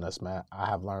helping us, man. I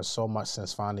have learned so much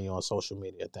since finding you on social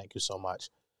media. Thank you so much.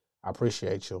 I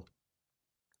appreciate you.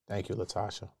 Thank you,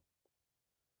 Latasha.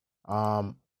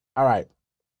 All right.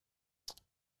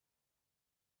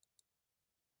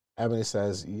 Ebony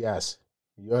says, yes,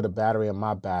 you're the battery in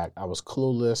my back. I was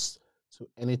clueless to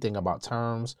anything about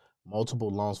terms, multiple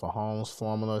loans for homes,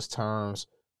 formulas, terms,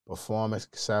 performance,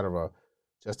 etc.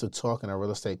 Just to talk in a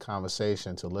real estate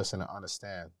conversation to listen and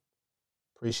understand.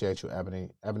 Appreciate you, Ebony.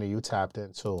 Ebony, you tapped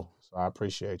in too, so I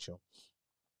appreciate you.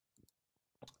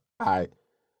 All right.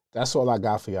 That's all I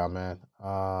got for y'all, man.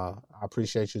 I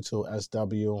appreciate you too,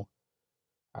 SW.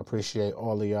 I appreciate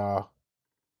all of y'all.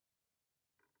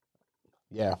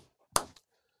 Yeah.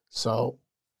 So,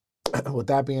 with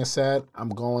that being said, I'm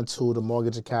going to the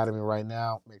Mortgage Academy right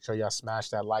now. Make sure y'all smash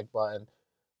that like button.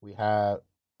 We have,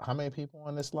 how many people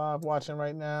on this live watching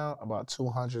right now? About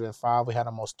 205. We had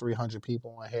almost 300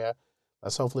 people on here.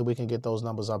 Hopefully we can get those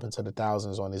numbers up into the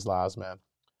thousands on these lives, man.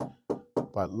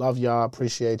 But love y'all.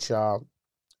 Appreciate y'all.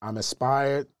 I'm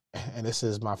inspired, and this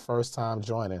is my first time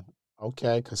joining.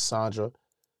 Okay, Cassandra.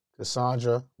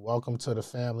 Cassandra, welcome to the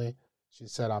family. She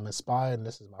said, I'm inspired, and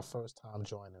this is my first time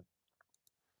joining.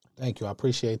 Thank you. I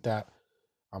appreciate that.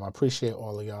 I appreciate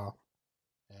all of y'all.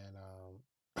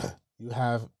 And you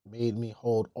have made me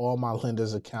hold all my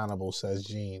lenders accountable, says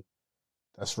Gene.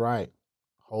 That's right.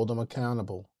 Hold them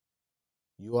accountable.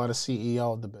 You are the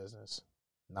CEO of the business,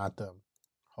 not them.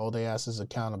 Hold their asses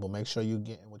accountable. Make sure you're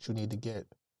getting what you need to get.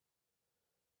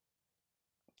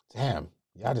 Damn,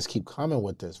 y'all just keep coming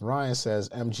with this. Ryan says,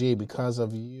 MG, because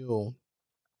of you,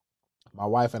 my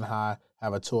wife and I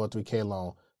have a 2 or 3K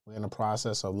loan. We're in the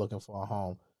process of looking for a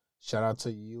home. Shout out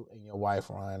to you and your wife,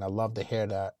 Ryan. I love to hear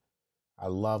that. I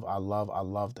love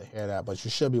to hear that. But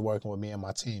you should be working with me and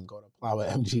my team. Go to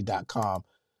plowmg.com,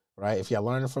 right? If you're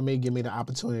learning from me, give me the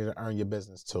opportunity to earn your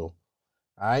business too. All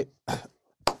right?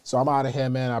 So I'm out of here,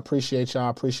 man. I appreciate y'all. I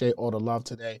appreciate all the love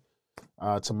today.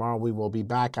 Tomorrow we will be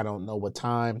back. I don't know what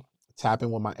time. Tap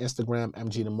in with my Instagram,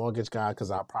 MG the Mortgage Guy,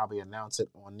 because I'll probably announce it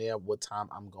on there what time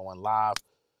I'm going live.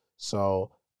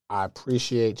 So I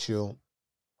appreciate you.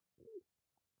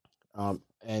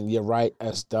 And you're right,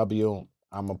 SW.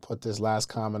 I'm going to put this last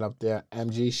comment up there.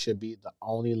 MG should be the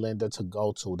only lender to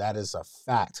go to. That is a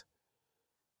fact.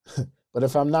 But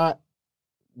if I'm not,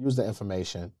 use the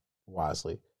information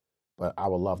wisely. But I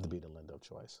would love to be the lender of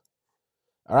choice.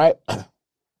 All right?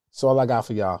 That's all I got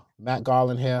for y'all. Matt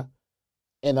Garland here.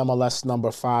 NMLS number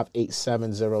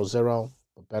 58700,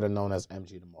 but better known as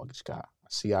MG the Mortgage Guy. I'll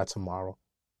see y'all tomorrow.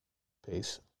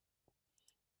 Peace.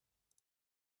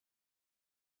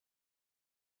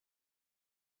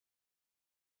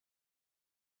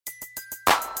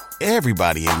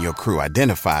 Everybody in your crew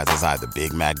identifies as either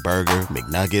Big Mac Burger,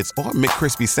 McNuggets, or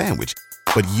McCrispy Sandwich.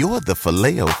 But you're the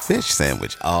Filet-O-Fish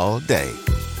Sandwich all day.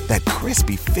 That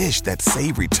crispy fish, that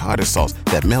savory tartar sauce,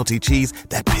 that melty cheese,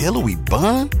 that pillowy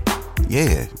bun.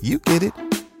 Yeah, you get it.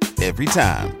 Every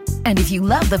time. And if you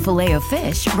love the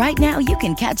Filet-O-Fish, right now you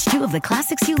can catch 2 of the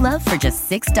classics you love for just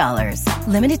 $6.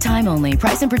 Limited time only.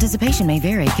 Price and participation may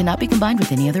vary. Cannot be combined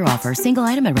with any other offer. Single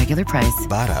item at regular price.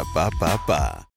 Ba-da-ba-ba-ba.